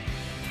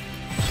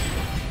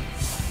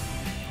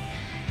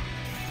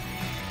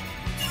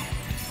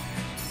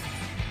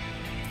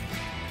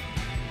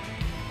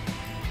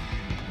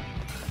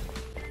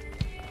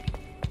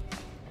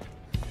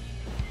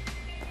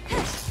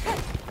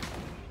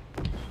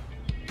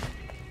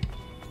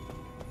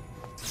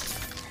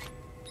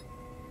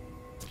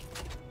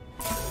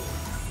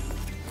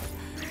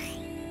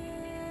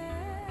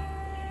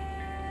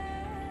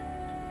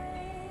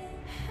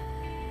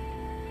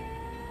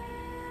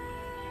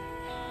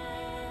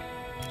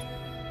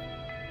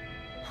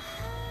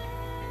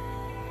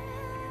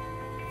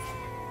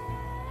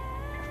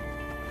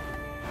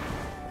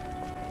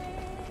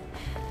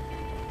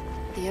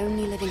 The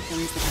only living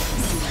things that I can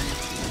see are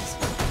Naytibas.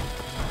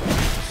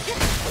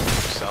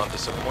 You sound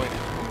disappointed.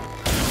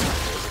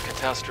 It was a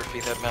catastrophe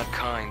that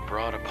mankind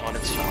brought upon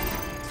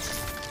itself.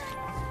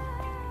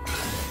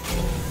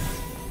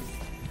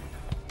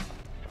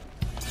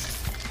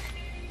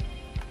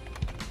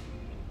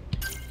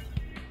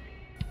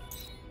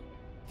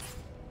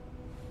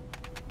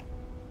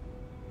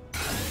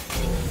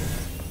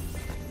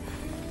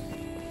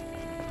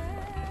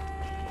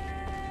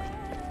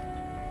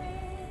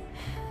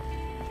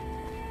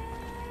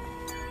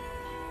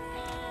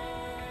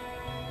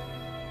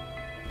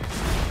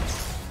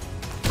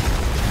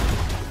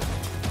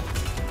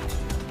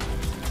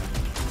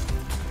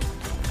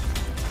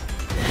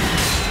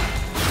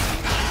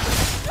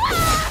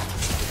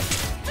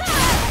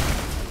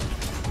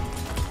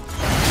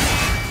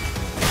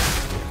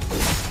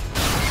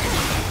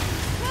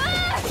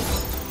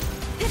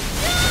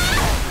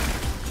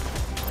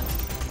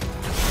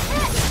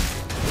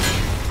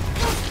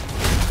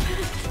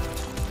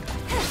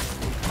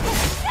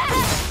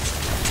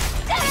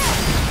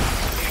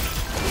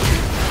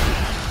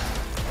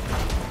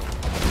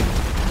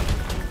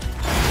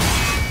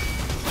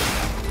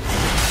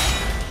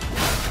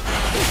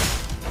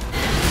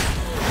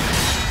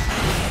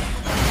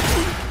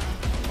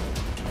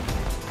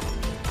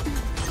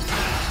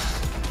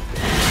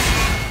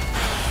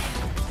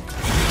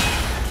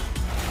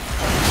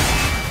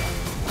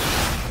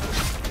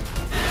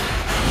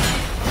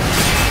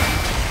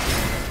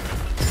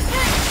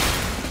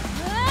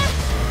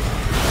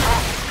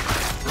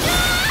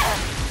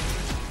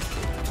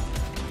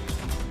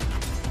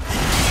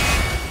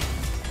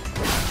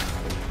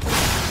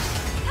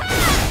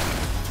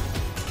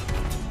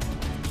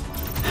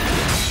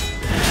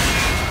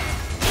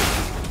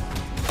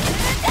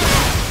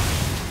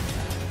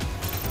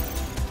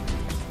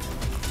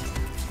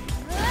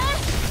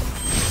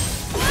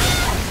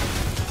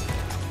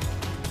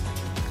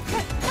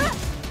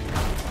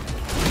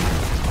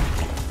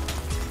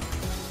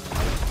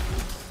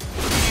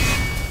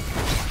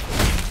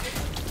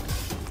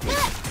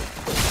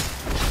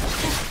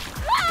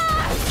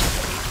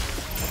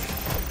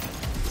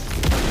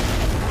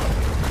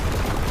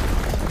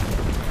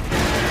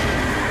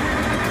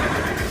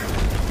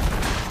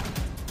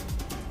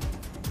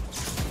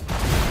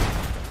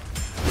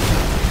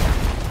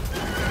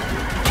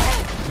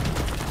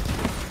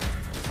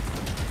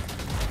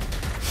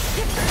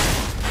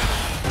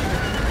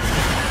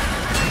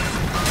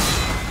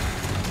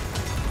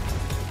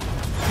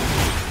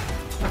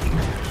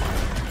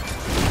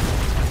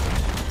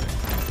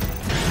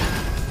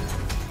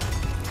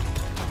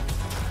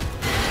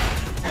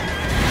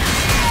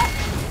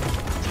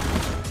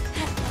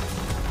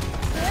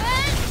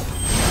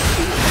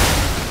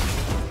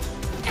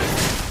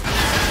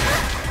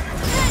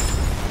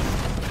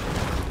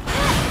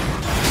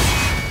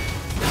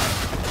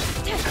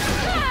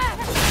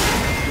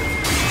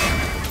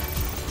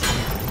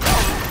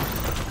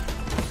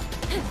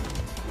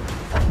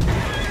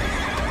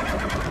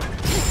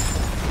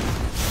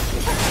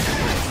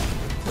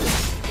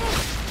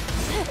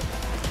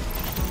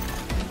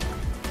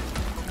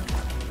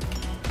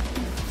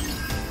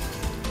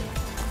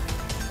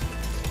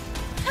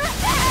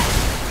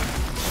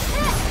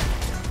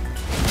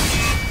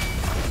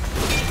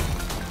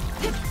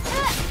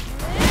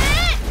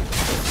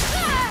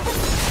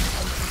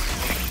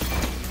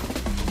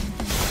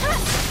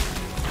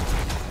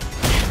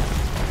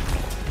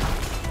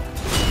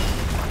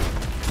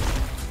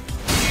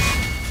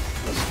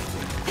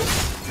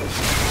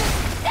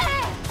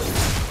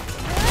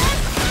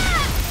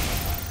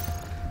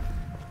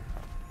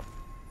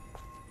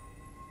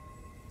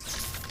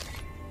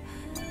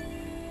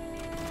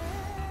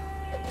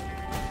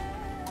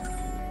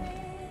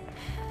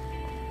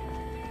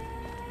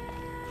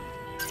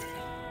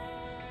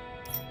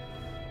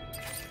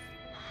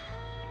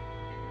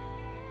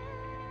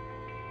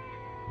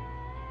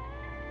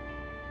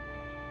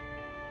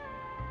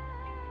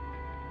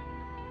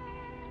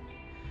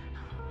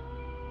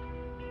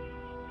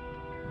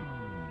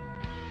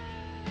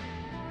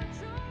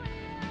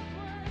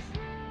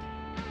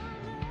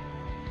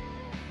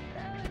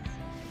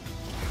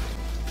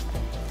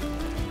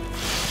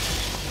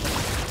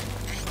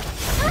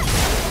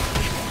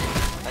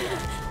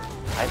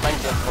 I'd like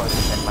to inform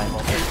you that my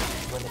mobility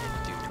is limited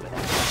due to an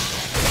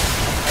accident.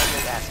 I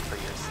would ask for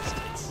your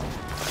assistance.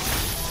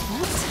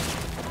 What?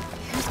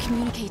 Who's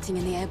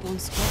communicating in the airborne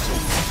squadron?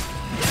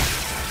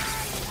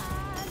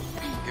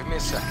 Give me a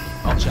sec.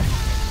 I'll check.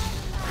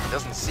 It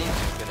doesn't seem to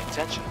have been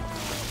intentional.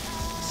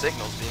 The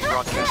signal's being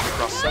broadcast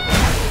across several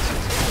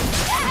frequencies.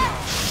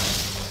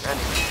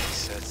 Anyway, he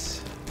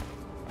says...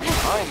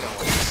 I know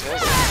what he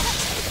says.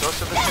 The source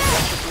of the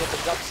signal should be at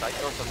the dump site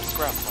north of the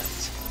scrap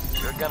plants.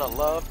 You're gonna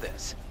love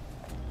this.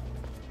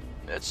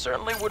 It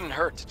certainly wouldn't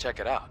hurt to check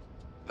it out.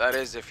 That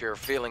is, if you're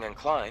feeling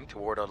inclined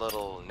toward a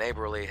little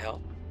neighborly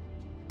help.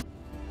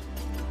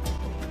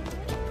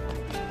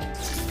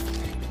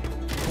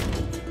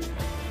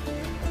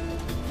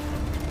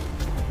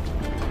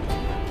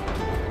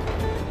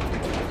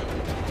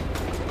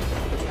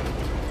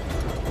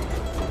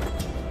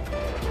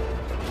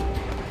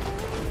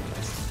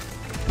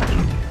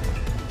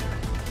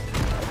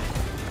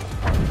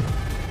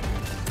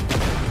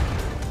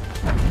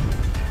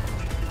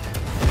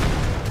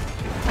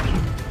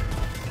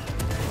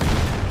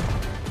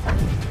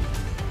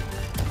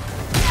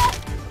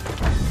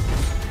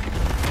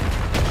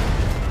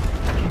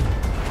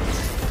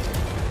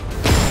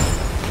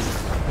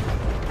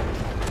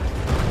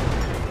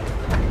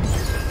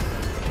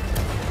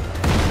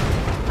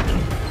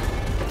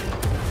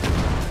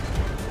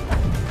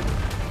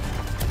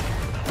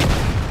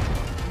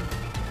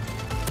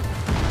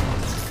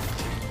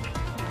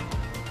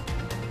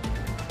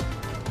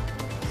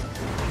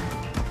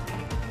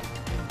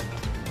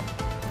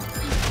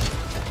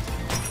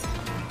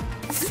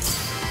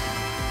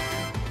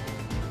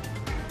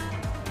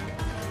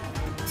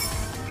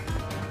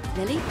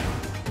 Lily?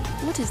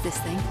 What is this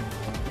thing?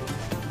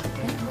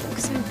 It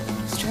looks so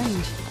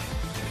strange.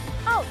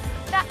 Oh,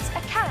 that's a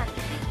can.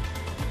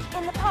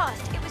 In the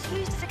past, it was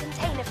used as a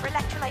container for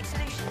electrolyte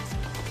solutions.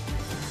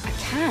 A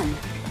can?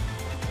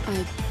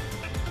 I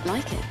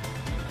like it.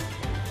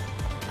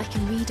 I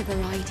can read a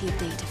variety of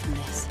data from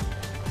this.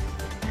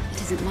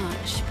 It isn't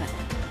much, but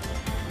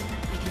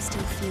I can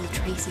still feel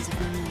traces of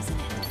memories in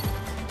it.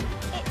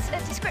 It's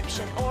a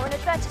description or an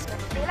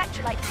advertisement for the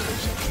electrolyte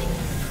solution.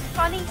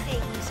 Funny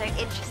seeing you so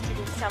interested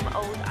in some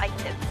old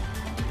item.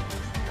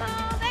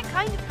 Oh, they're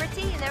kind of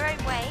pretty in their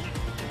own way.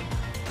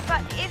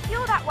 But if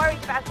you're that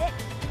worried about it,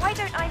 why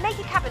don't I make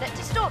a cabinet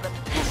to store them?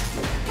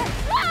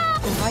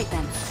 All right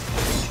then.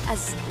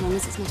 As long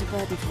as it's not a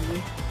burden for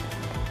you.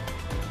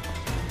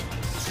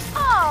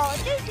 Oh,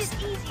 this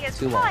is easy as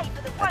Too pie long.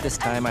 for the one At this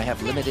time, I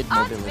have limited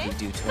mobility Artemis.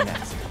 due to an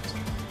accident.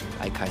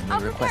 I kindly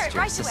I'll request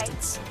prepare your it right away.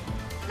 assistance.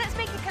 Let's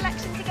make a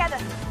collection together.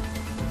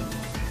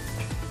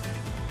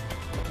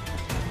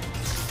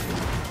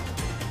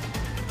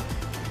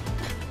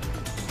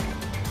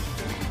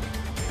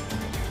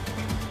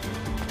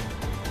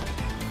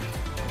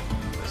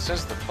 This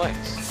is the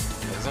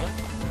place, isn't it?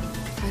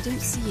 I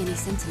don't see any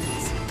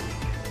sentinels.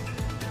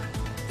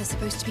 They're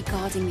supposed to be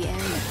guarding the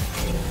area.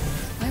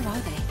 Where are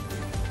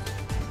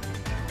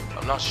they?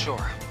 I'm not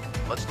sure.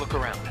 Let's look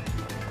around.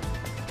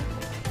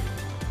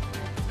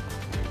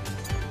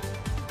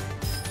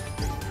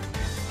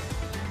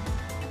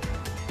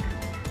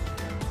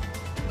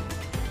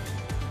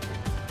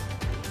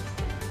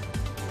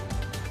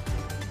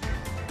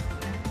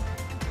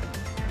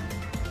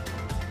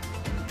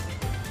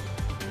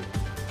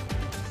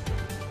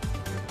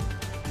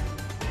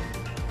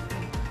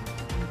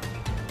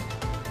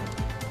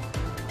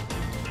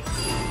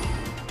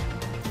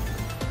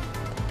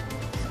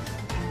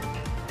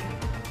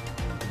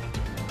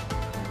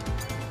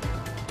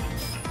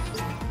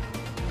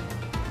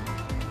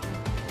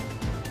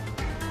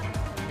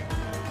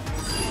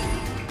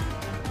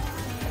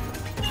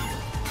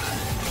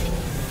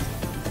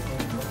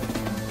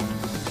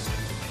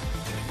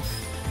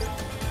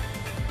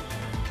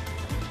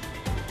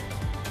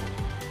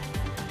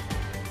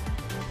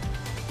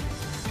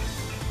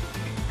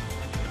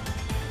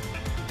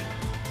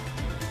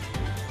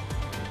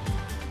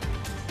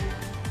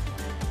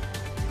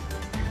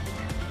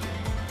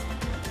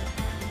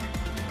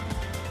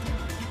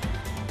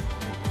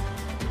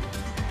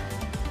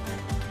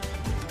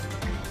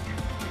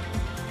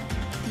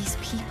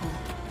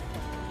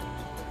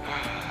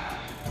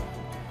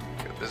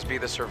 Could this be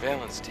the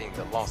surveillance team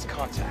that lost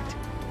contact?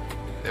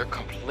 They're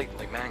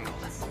completely mangled.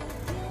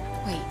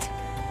 Wait.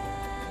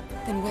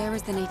 Then where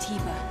is the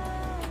Naytiba?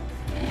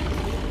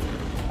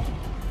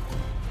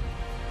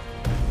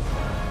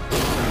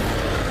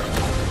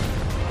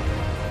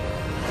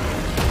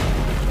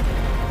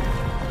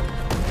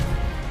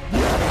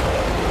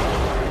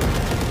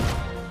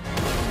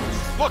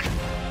 Look!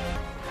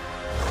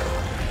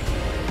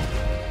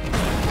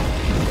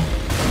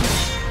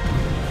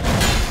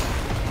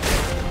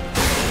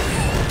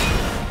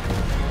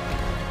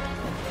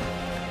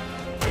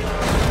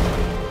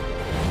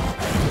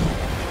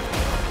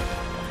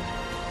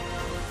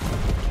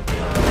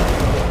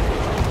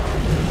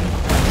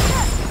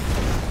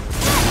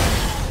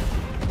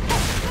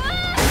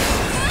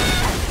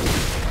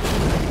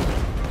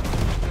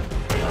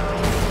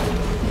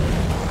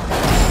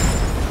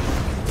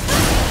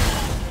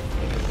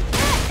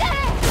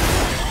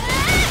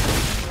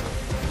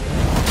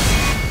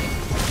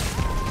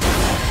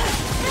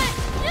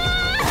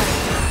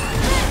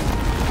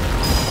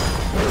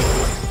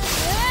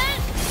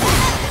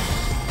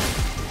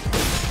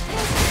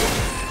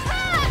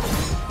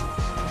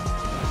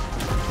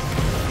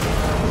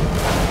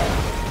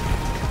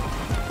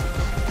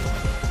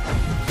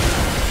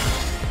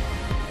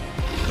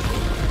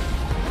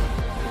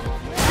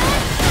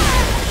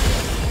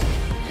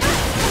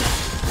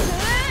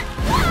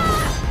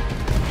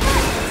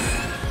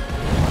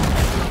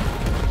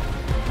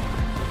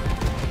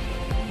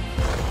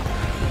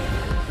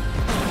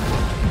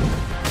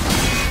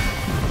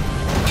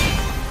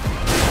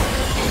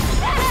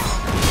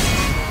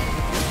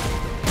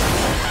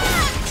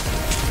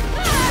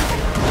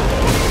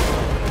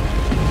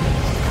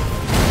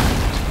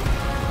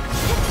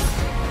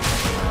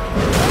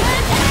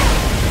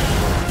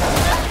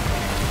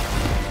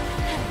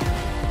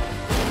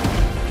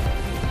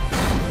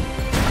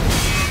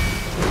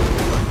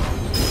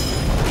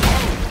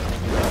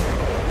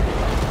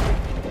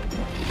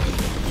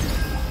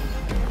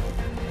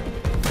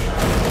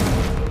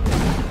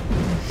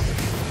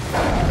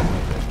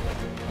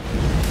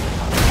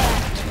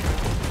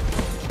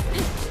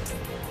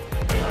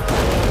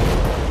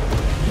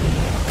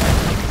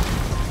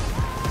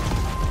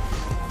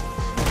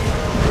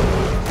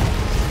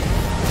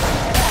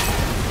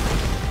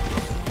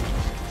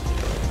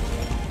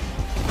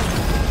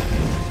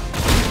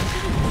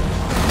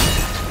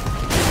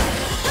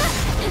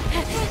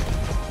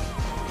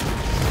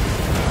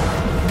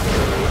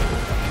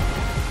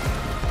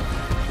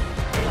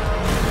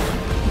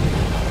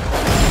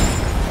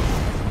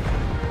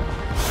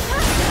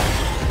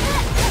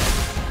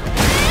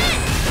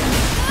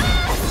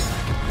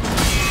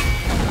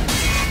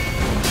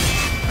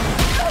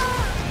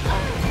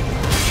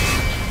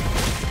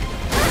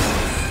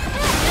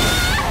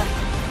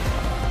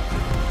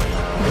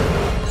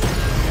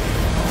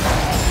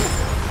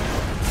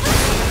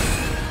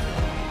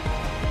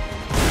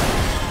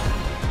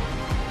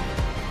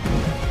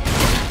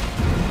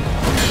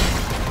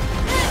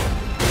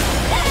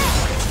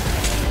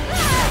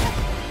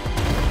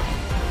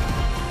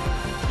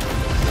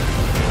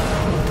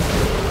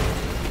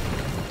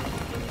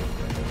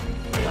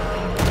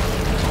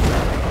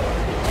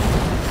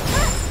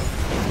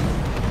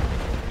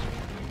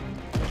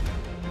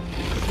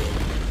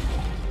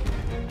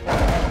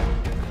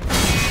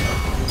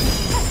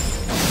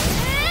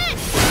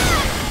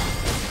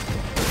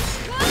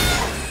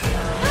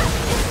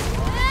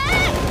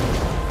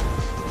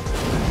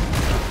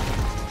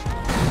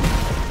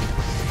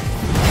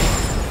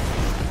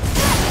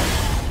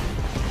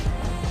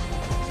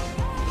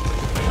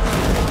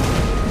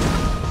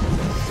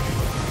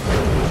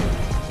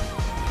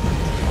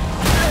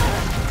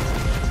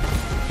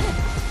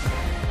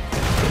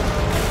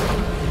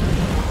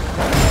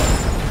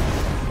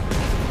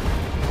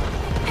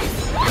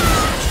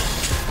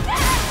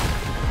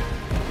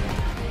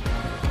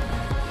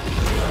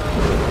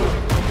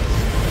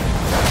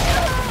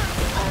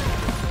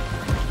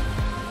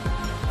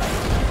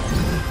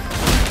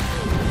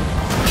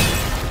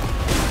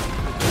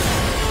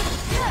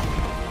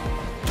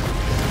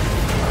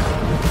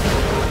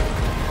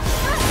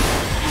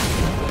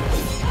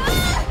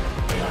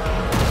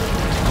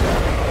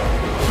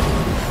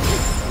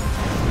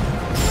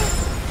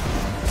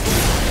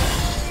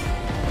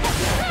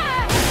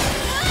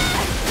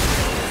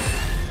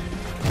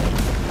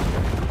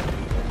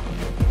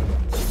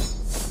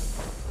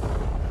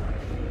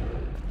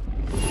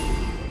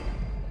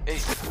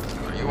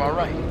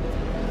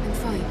 I'm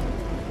fine.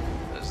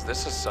 Is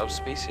this a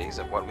subspecies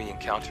of what we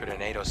encountered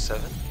in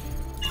 807?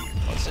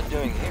 What's it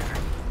doing here?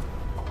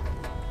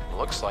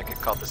 Looks like it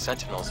caught the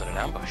Sentinels in an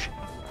ambush.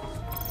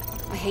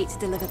 I hate to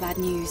deliver bad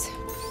news,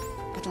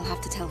 but I'll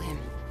have to tell him.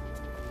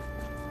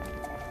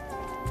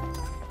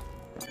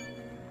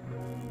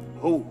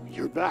 Oh,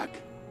 you're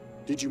back.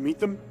 Did you meet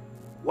them?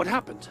 What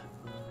happened?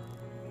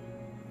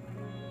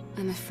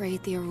 I'm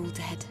afraid they are all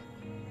dead.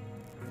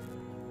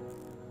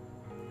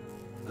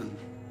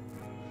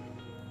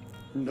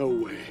 No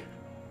way.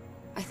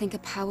 I think a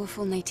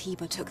powerful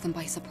Naytiba took them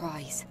by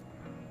surprise.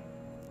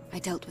 I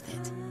dealt with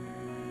it.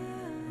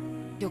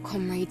 Your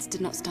comrades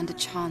did not stand a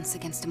chance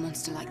against a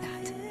monster like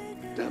that.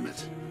 Damn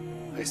it.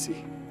 I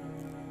see.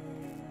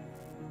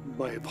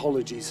 My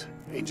apologies,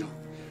 Angel.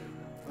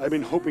 I've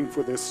been hoping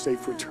for their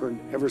safe return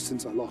ever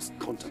since I lost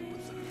contact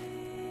with them.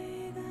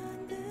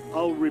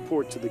 I'll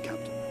report to the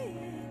captain.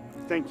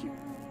 Thank you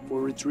for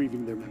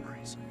retrieving their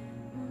memories.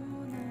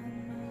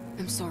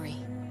 I'm sorry.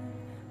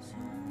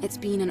 It's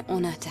been an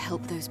honor to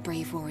help those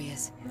brave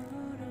warriors.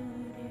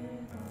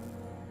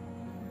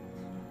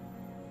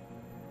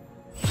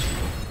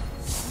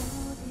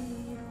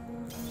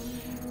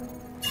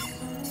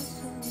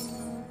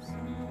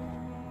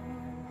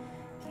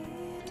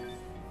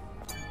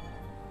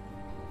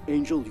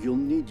 Angel, you'll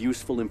need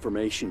useful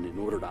information in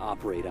order to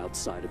operate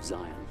outside of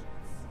Xion.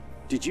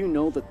 Did you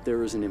know that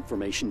there is an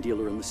information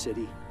dealer in the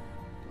city?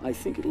 I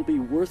think it'll be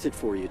worth it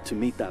for you to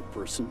meet that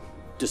person,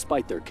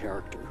 despite their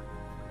character.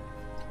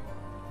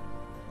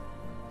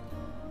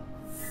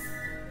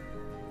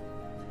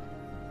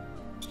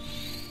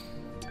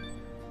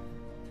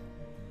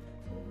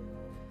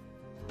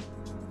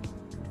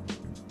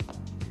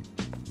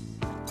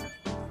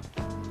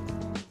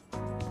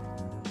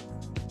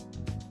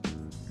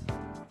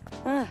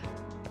 Ah,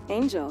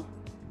 Angel.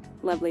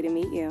 Lovely to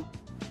meet you.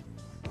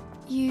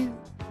 You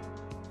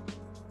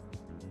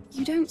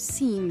don't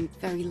seem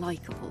very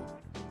likable.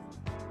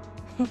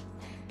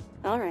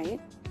 All right.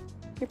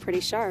 You're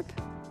pretty sharp.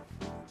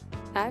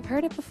 I've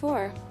heard it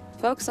before.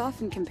 Folks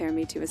often compare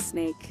me to a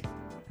snake.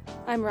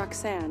 I'm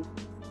Roxanne.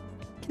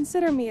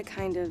 Consider me a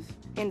kind of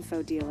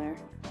info dealer.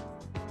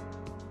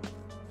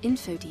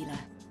 Info dealer?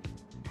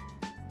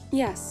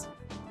 Yes.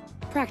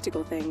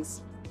 Practical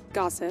things.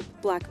 Gossip,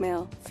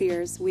 blackmail,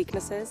 fears,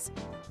 weaknesses.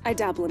 I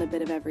dabble in a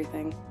bit of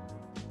everything.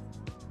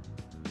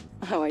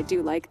 Oh, I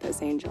do like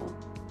this, Angel.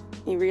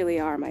 You really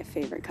are my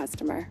favorite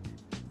customer.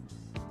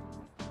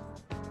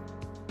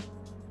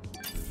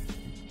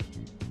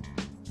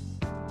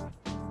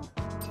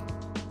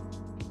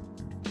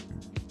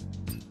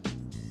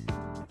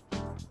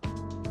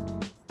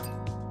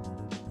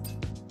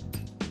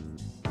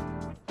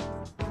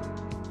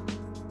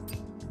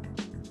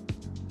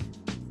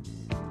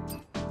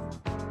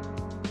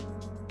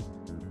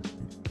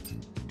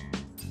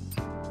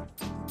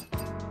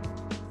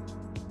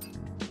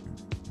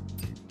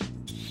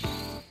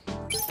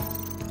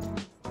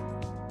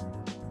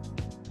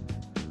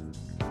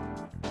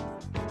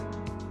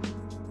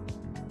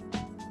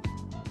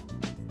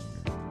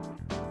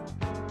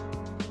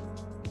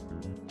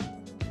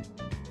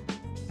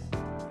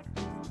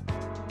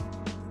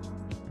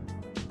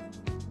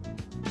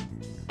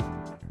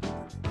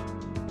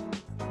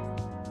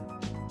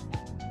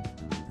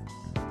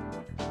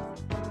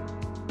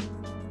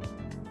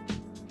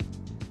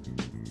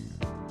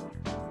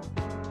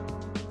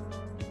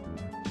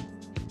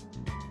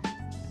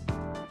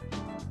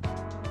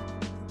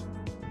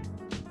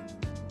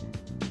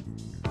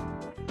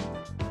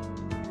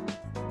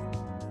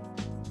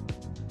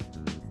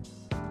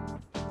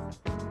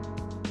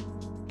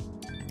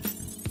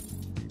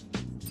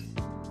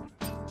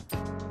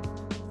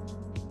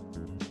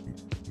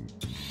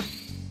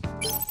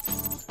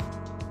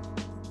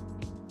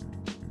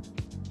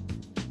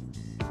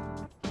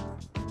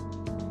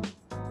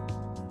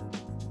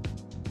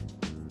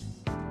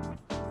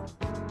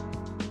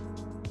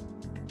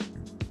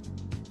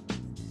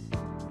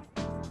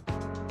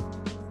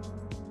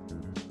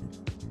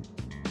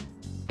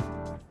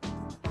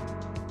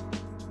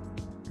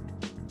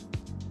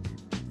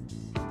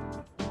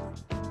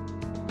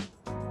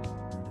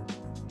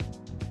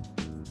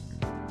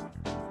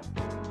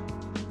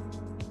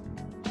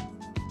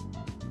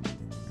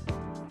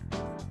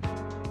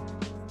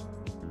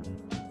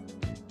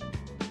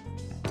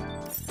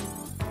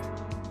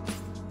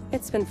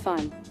 It's been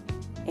fun,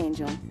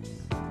 Angel.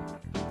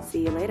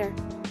 See you later.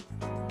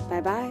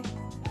 Bye-bye.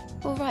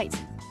 All right.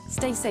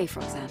 Stay safe,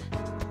 Roxanne.